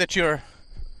you see that you're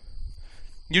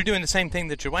doing the same thing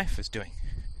that your wife is doing?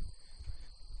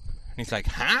 And he's like,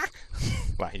 huh?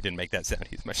 Well, he didn't make that sound.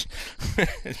 He's he's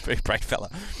a very bright fella.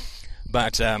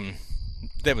 But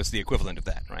there was the equivalent of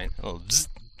that, right? A little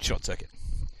short circuit.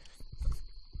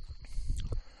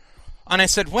 And I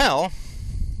said, well,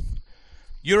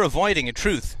 you're avoiding a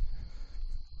truth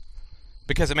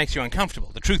because it makes you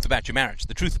uncomfortable. The truth about your marriage,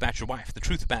 the truth about your wife, the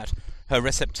truth about her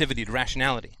receptivity to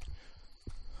rationality.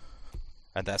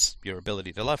 And that's your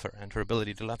ability to love her and her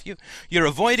ability to love you. You're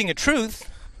avoiding a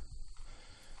truth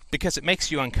because it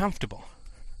makes you uncomfortable.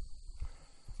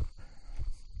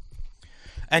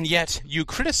 And yet you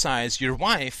criticize your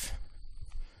wife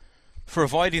for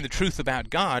avoiding the truth about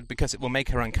God because it will make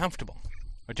her uncomfortable.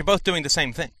 But you're both doing the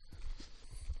same thing.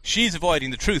 She's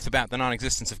avoiding the truth about the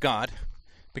non-existence of God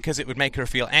because it would make her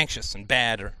feel anxious and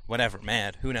bad or whatever,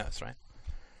 mad, who knows, right?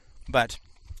 But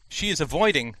she is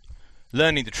avoiding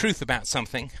learning the truth about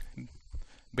something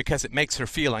because it makes her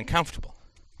feel uncomfortable.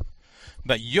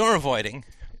 But you're avoiding,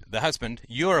 the husband,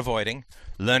 you're avoiding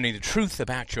learning the truth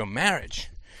about your marriage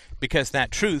because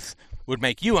that truth would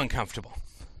make you uncomfortable.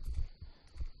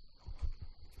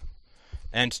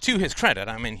 And to his credit,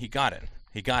 I mean, he got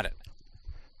it.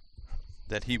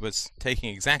 That he was taking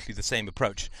exactly the same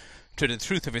approach to the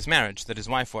truth of his marriage that his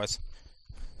wife was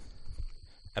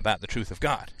about the truth of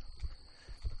God.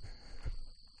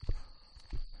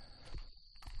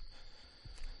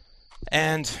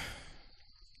 And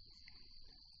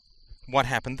what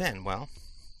happened then? Well,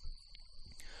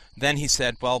 then he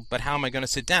said, well, but how am I going to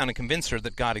sit down and convince her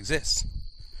that God exists?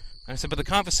 And I said, but the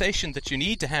conversation that you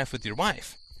need to have with your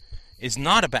wife is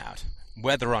not about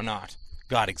whether or not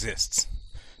God exists.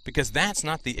 Because that's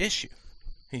not the issue.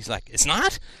 He's like, it's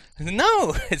not?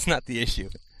 No, it's not the issue.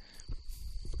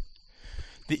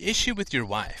 The issue with your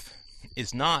wife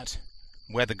is not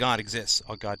whether God exists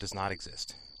or God does not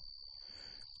exist.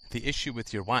 The issue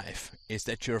with your wife is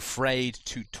that you're afraid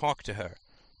to talk to her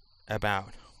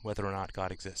about whether or not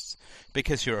God exists.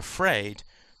 Because you're afraid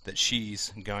that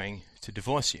she's going to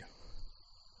divorce you.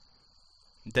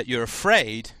 That you're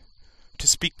afraid to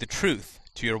speak the truth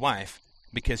to your wife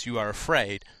because you are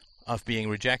afraid of being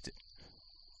rejected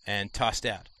and tossed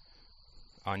out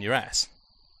on your ass.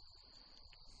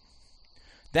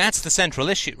 That's the central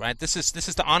issue, right? This is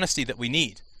the honesty that we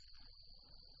need.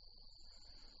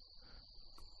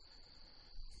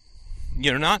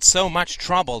 You're not so much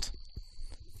troubled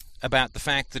about the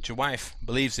fact that your wife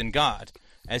believes in God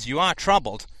as you are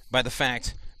troubled by the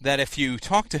fact that if you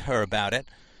talk to her about it,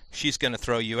 she's going to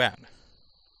throw you out.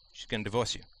 She's going to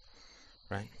divorce you.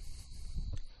 right?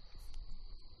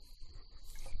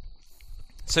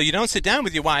 So you don't sit down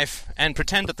with your wife and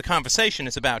pretend that the conversation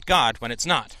is about God when it's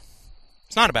not.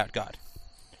 It's not about God.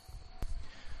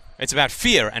 It's about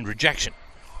fear and rejection.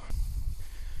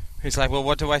 He's like, well,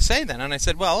 what do I say then? And I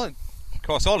said, well, of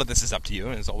course, all of this is up to you,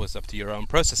 and it's always up to your own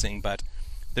processing, but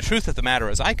the truth of the matter,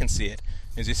 as I can see it,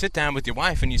 is you sit down with your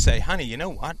wife and you say, honey, you know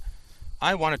what?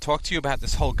 I want to talk to you about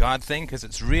this whole God thing because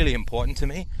it's really important to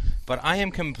me, but I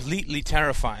am completely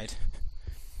terrified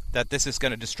that this is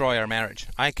going to destroy our marriage.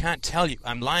 I can't tell you.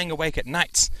 I'm lying awake at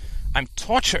nights. I'm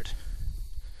tortured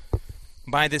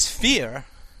by this fear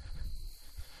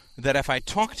that if I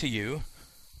talk to you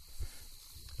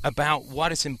about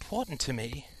what is important to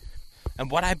me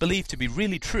and what I believe to be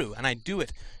really true, and I do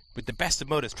it with the best of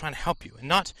motives, trying to help you, and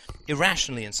not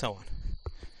irrationally and so on,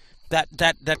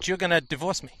 that you're going to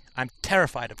divorce me. I'm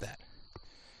terrified of that.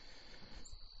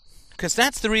 Because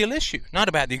that's the real issue, not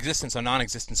about the existence or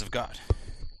non-existence of God,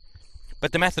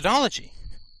 but the methodology,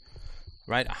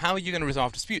 right? How are you going to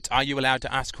resolve disputes? Are you allowed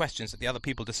to ask questions that the other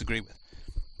people disagree with,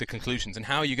 the conclusions, and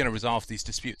how are you going to resolve these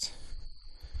disputes?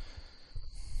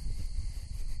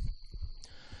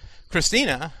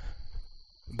 Christina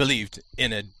believed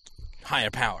in a higher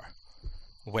power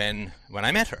when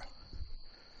I met her,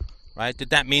 right? Did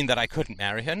that mean that I couldn't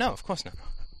marry her? No, of course not.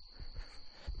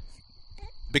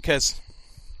 Because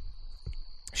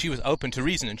she was open to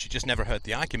reason and she just never heard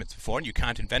the arguments before, and you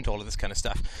can't invent all of this kind of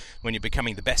stuff when you're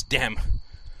becoming the best damn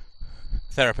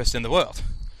therapist in the world.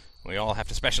 We all have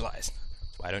to specialize.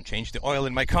 That's why I don't change the oil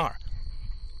in my car.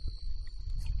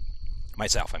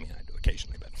 Myself, I mean, I do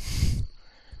occasionally, but...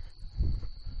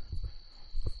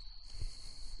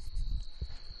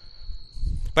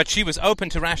 But she was open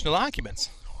to rational arguments,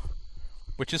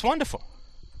 which is wonderful.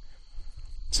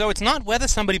 So it's not whether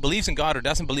somebody believes in God or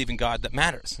doesn't believe in God that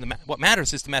matters. What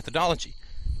matters is the methodology.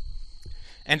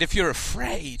 And if you're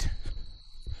afraid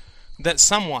that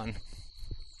someone...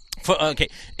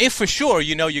 if for sure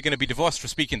you know you're going to be divorced for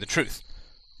speaking the truth,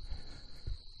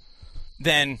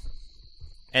 then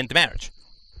end the marriage.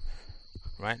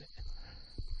 Right?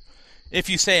 If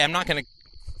you say, I'm not going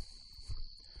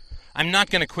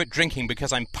to quit drinking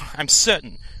because I'm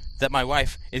certain that my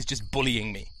wife is just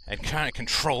bullying me and trying to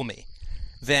control me,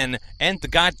 then end the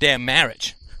goddamn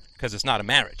marriage, because it's not a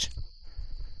marriage.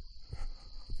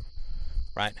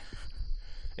 Right?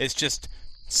 It's just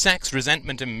sex,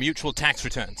 resentment, and mutual tax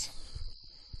returns.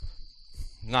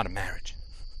 Not a marriage.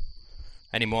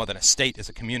 Any more than a state is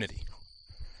a community.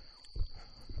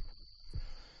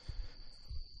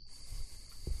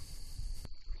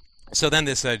 So then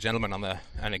this gentleman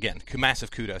and again,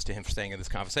 massive kudos to him for staying in this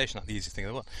conversation, not the easiest thing in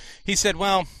the world. He said,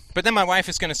 well, but then my wife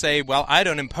is going to say, well, I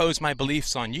don't impose my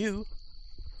beliefs on you.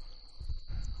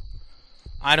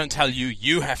 I don't tell you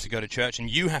you have to go to church and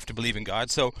you have to believe in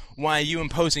God, so why are you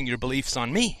imposing your beliefs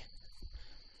on me?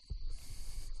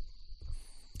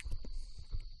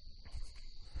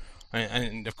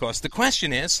 And of course, the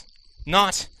question is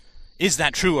not, is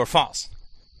that true or false?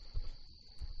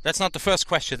 That's not the first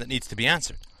question that needs to be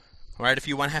answered. Right? If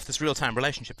you want to have this real-time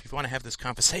relationship, if you want to have this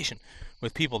conversation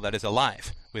with people that is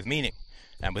alive, with meaning,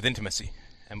 and with intimacy,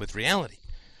 and with reality,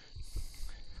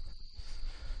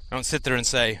 don't sit there and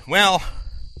say, well,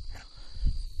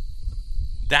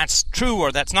 that's true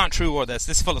or that's not true, or there's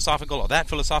this philosophical or that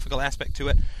philosophical aspect to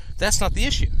it. That's not the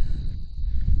issue.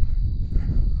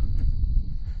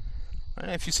 Right?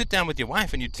 If you sit down with your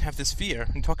wife and you have this fear,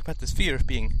 and talk about this fear of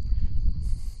being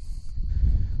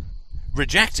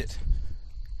rejected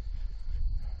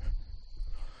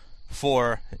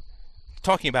for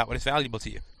talking about what is valuable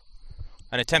to you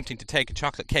and attempting to take a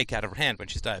chocolate cake out of her hand when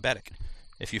she's diabetic,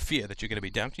 if you fear that you're going to be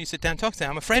dumped, you sit down and talk to her,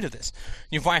 I'm afraid of this.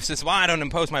 Your wife says, well, I don't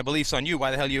impose my beliefs on you, why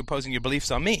the hell are you imposing your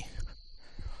beliefs on me?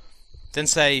 Then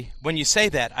say, when you say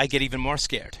that, I get even more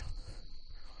scared.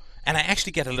 And I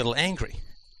actually get a little angry.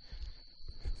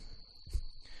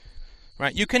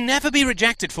 Right? You can never be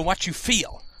rejected for what you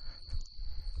feel.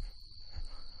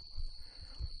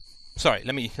 Sorry,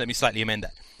 let me slightly amend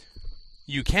that.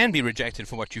 You can be rejected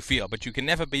for what you feel, but you can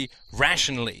never be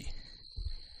rationally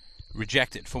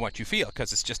rejected for what you feel,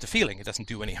 because it's just a feeling. It doesn't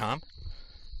do any harm.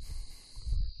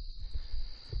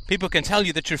 People can tell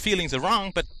you that your feelings are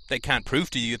wrong, but they can't prove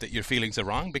to you that your feelings are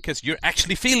wrong because you're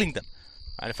actually feeling them.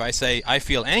 Right? If I say, I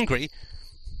feel angry,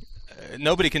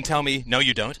 nobody can tell me, no,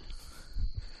 you don't.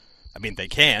 I mean, they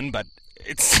can, but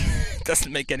it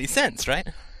doesn't make any sense, right?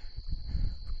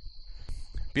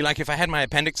 Be like if I had my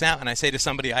appendix out and I say to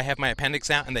somebody, I have my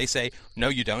appendix out, and they say, no,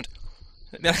 you don't.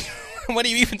 What do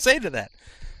you even say to that?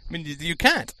 I mean, you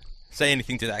can't say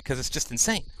anything to that because it's just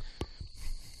insane.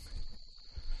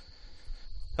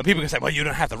 Now, people can say, well, you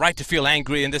don't have the right to feel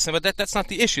angry and this, but that's not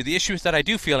the issue. The issue is that I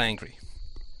do feel angry.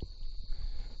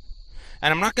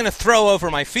 And I'm not going to throw over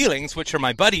my feelings, which are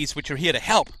my buddies, which are here to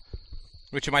help,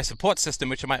 which are my support system,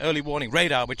 which are my early warning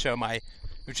radar, which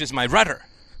is my rudder.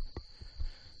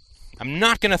 I'm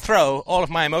not going to throw all of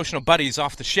my emotional buddies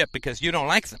off the ship because you don't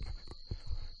like them,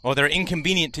 or they're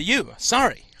inconvenient to you.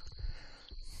 Sorry.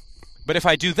 But if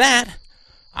I do that,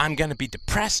 I'm going to be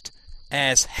depressed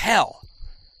as hell.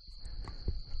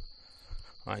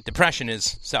 All right, depression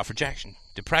is self-rejection.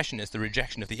 Depression is the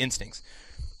rejection of the instincts.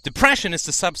 Depression is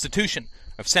the substitution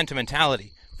of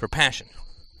sentimentality for passion.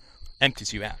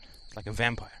 Empties you out. It's like a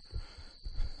vampire.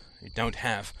 You don't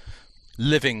have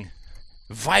living,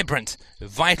 vibrant,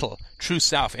 vital, true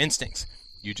self instincts.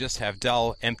 You just have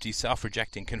dull, empty,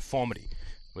 self-rejecting conformity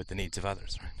with the needs of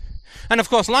others. Right? And of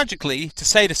course, logically, to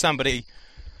say to somebody,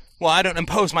 well, I don't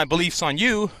impose my beliefs on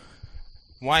you,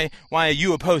 why are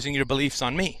you opposing your beliefs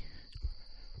on me?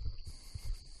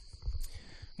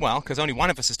 Well, because only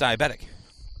one of us is diabetic.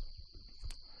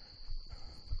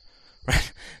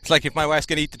 Right? It's like if my wife's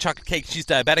going to eat the chocolate cake, she's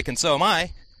diabetic and so am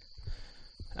I.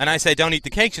 And I say, don't eat the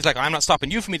cake. She's like, I'm not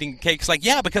stopping you from eating the cake. It's like,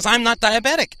 yeah, because I'm not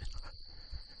diabetic.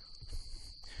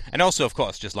 And also, of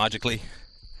course, just logically,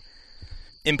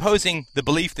 imposing the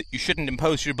belief that you shouldn't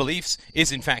impose your beliefs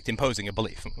is, in fact, imposing a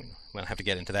belief. We'll have to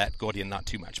get into that, Gordian, not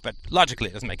too much. But logically,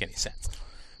 it doesn't make any sense.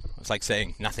 It's like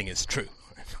saying nothing is true.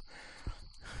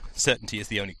 Uncertainty is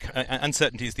the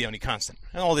only constant.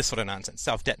 And all this sort of nonsense,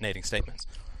 self-detonating statements.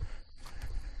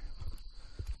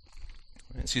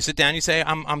 And so you sit down, you say,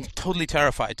 I'm totally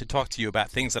terrified to talk to you about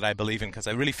things that I believe in because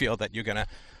I really feel that you're going to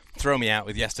throw me out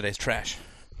with yesterday's trash.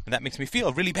 And that makes me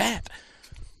feel really bad.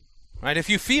 Right? If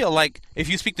you feel like, if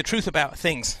you speak the truth about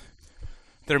things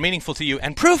that are meaningful to you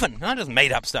and proven, not just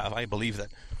made up stuff, I believe that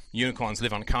unicorns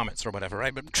live on comets or whatever,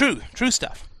 right? But true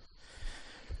stuff.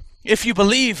 If you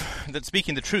believe that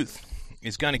speaking the truth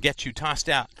is going to get you tossed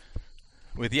out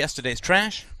with yesterday's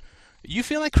trash, you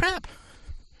feel like crap.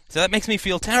 So that makes me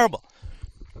feel terrible.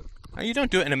 Now, you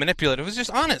don't do it in a manipulative, it's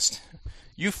just honest.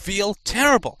 You feel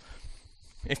terrible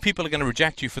if people are going to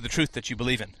reject you for the truth that you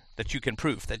believe in, that you can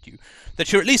prove, that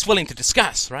you're at least willing to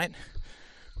discuss, right?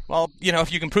 Well,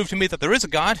 if you can prove to me that there is a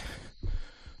God,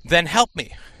 then help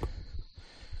me.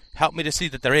 Help me to see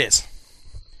that there is.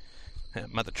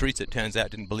 Mother Teresa, it turns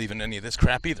out, didn't believe in any of this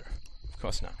crap either. Of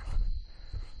course not.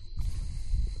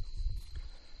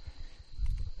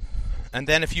 And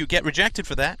then if you get rejected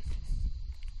for that,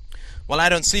 well, I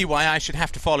don't see why I should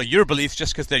have to follow your beliefs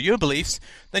just because they're your beliefs,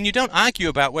 then you don't argue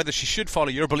about whether she should follow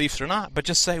your beliefs or not, but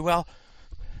just say, well,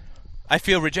 I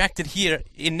feel rejected here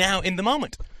in the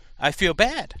moment. I feel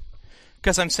bad.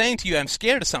 Because I'm saying to you I'm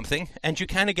scared of something, and you're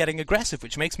kind of getting aggressive,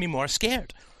 which makes me more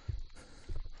scared.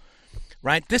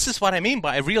 Right? This is what I mean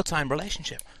by a real-time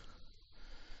relationship.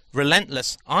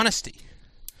 Relentless honesty.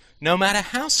 No matter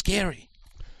how scary.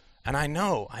 And I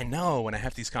know when I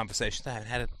have these conversations, I haven't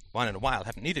had one in a while,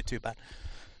 haven't needed to, but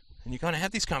and you're going to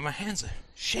have these conversations, my hands are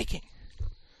shaking.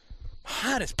 My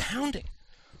heart is pounding.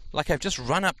 Like I've just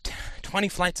run up 20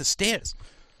 flights of stairs.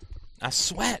 I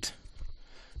sweat.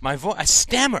 I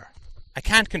stammer. I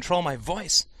can't control my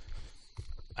voice.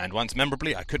 And once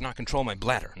memorably, I could not control my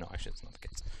bladder. No, actually, that's not the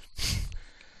case.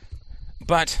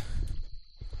 But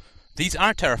these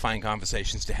are terrifying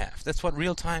conversations to have. That's what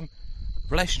real-time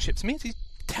relationships means. You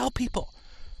tell people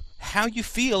how you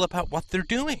feel about what they're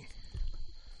doing.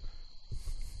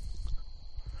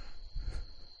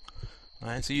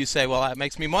 Right, so you say, well, that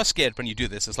makes me more scared when you do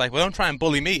this. It's like, well, don't try and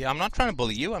bully me. I'm not trying to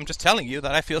bully you. I'm just telling you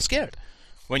that I feel scared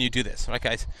when you do this. Like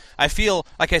I feel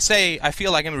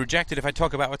like I'm rejected if I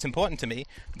talk about what's important to me.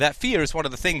 That fear is one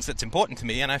of the things that's important to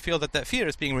me, and I feel that fear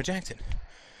is being rejected.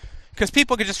 Because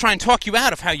people can just try and talk you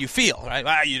out of how you feel, right?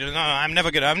 I'm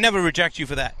never reject you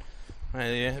for that. Right?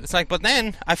 It's like, but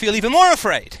then I feel even more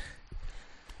afraid.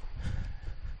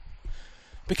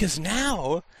 Because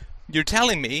now you're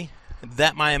telling me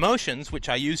that my emotions, which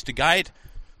I use to guide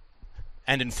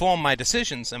and inform my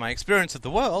decisions and my experience of the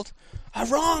world, are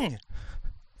wrong.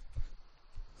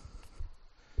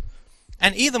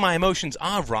 And either my emotions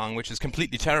are wrong, which is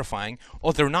completely terrifying,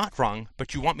 or they're not wrong,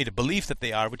 but you want me to believe that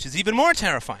they are, which is even more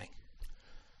terrifying.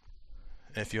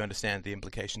 If you understand the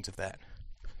implications of that.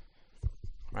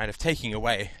 Right, of taking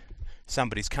away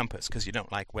somebody's compass because you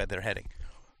don't like where they're heading.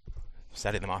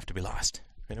 Setting them off to be lost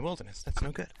in a wilderness. That's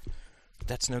no good.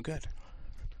 That's no good.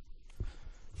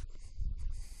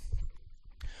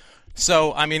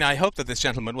 So, I hope that this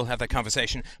gentleman will have that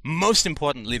conversation. Most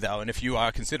importantly, though, and if you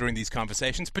are considering these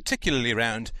conversations, particularly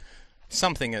around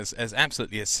something as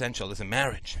absolutely essential as a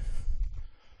marriage,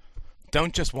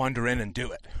 don't just wander in and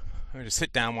do it. or to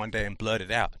sit down one day and blurt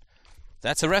it out.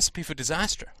 That's a recipe for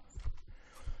disaster.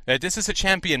 This is a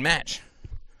champion match.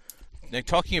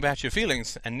 Talking about your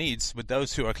feelings and needs with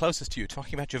those who are closest to you,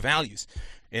 talking about your values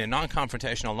in a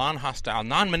non-confrontational, non-hostile,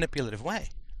 non-manipulative way.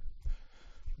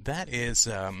 That's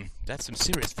some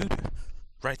serious voodoo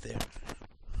right there.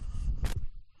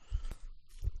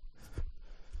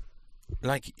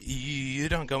 Like, you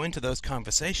don't go into those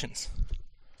conversations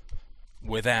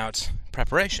without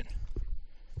preparation.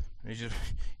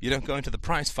 You don't go into the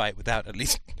prize fight without at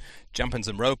least jumping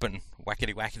some rope and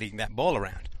whackety-wacketing that ball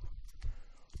around.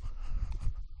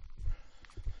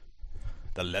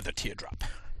 The leather teardrop.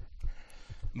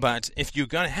 But if you're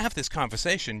going to have this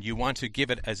conversation, you want to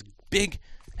give it as big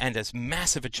and as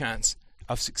massive a chance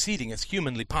of succeeding as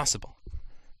humanly possible.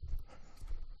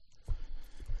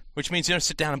 Which means you don't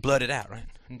sit down and blurt it out, right?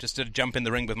 And just jump in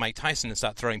the ring with Mike Tyson and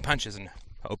start throwing punches and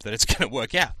hope that it's going to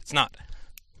work out. It's not.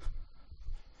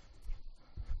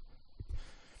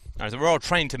 So we're all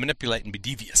trained to manipulate and be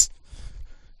devious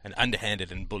and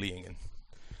underhanded and bullying. And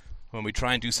when we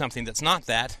try and do something that's not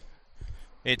that,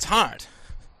 it's hard.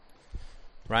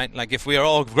 Right? Like if we are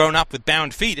all grown up with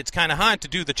bound feet, it's kind of hard to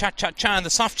do the cha-cha-cha and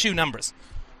the soft shoe numbers.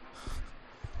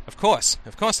 Of course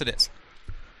it is.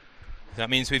 That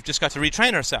means we've just got to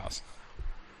retrain ourselves.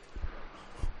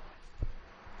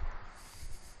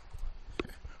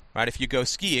 Right? If you go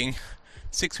skiing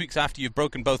 6 weeks after you've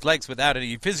broken both legs without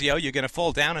any physio, you're going to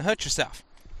fall down and hurt yourself.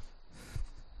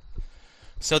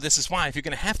 So this is why, if you're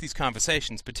going to have these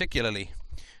conversations, particularly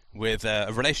with a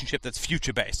relationship that's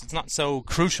future-based, it's not so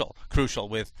crucial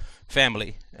with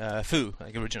family,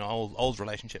 like original old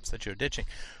relationships that you're ditching.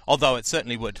 Although it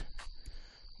certainly would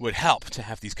help to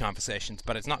have these conversations,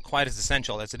 but it's not quite as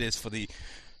essential as it is for the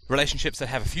relationships that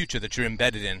have a future that you're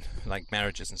embedded in, like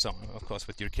marriages and so on. Of course,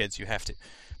 with your kids, you have to.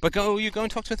 But you go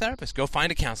and talk to a therapist. Go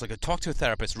find a counselor. Go talk to a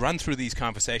therapist. Run through these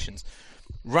conversations.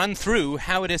 Run through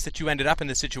how it is that you ended up in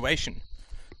this situation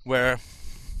where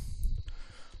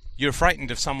you're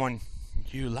frightened of someone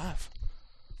you love.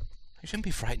 You shouldn't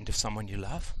be frightened of someone you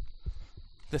love.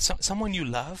 Someone you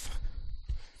love,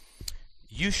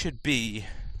 you should be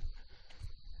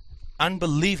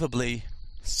unbelievably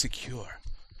secure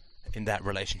in that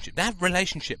relationship. That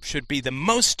relationship should be the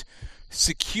most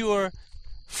secure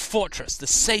fortress, the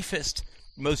safest,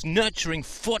 most nurturing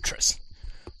fortress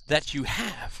that you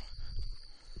have.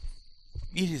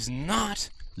 It is not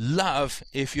love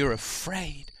if you're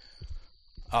afraid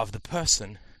of the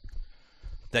person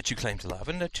that you claim to love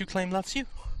and that you claim loves you.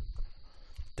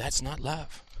 That's not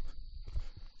love.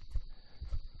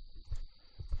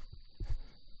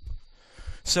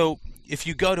 So if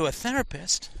you go to a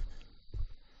therapist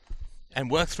and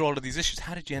work through all of these issues,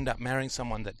 how did you end up marrying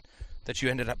someone that you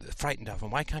ended up frightened of,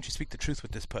 and why can't you speak the truth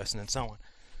with this person, and so on?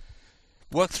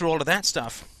 Work through all of that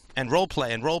stuff and role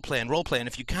play, and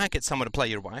if you can't get someone to play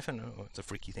your wife, and it's a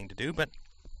freaky thing to do, but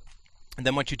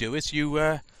then what you do is you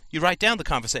write down the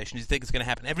conversation you think is going to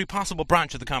happen, every possible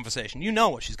branch of the conversation. You know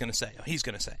what she's going to say or he's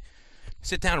going to say.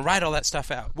 Sit down and write all that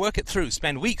stuff out. Work it through.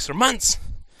 Spend weeks or months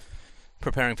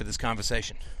preparing for this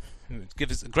conversation.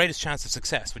 Give us the greatest chance of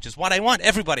success, which is what I want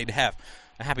everybody to have: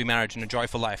 a happy marriage and a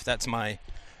joyful life. That's my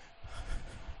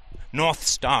North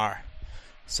Star,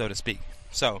 so to speak.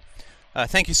 So,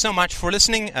 thank you so much for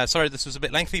listening. Sorry this was a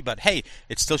bit lengthy, but hey,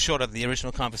 it's still shorter than the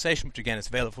original conversation, which again is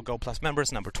available for Gold Plus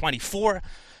members, number 24.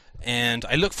 And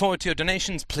I look forward to your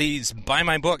donations. Please buy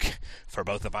my book for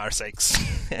both of our sakes.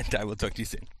 And I will talk to you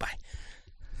soon. Bye.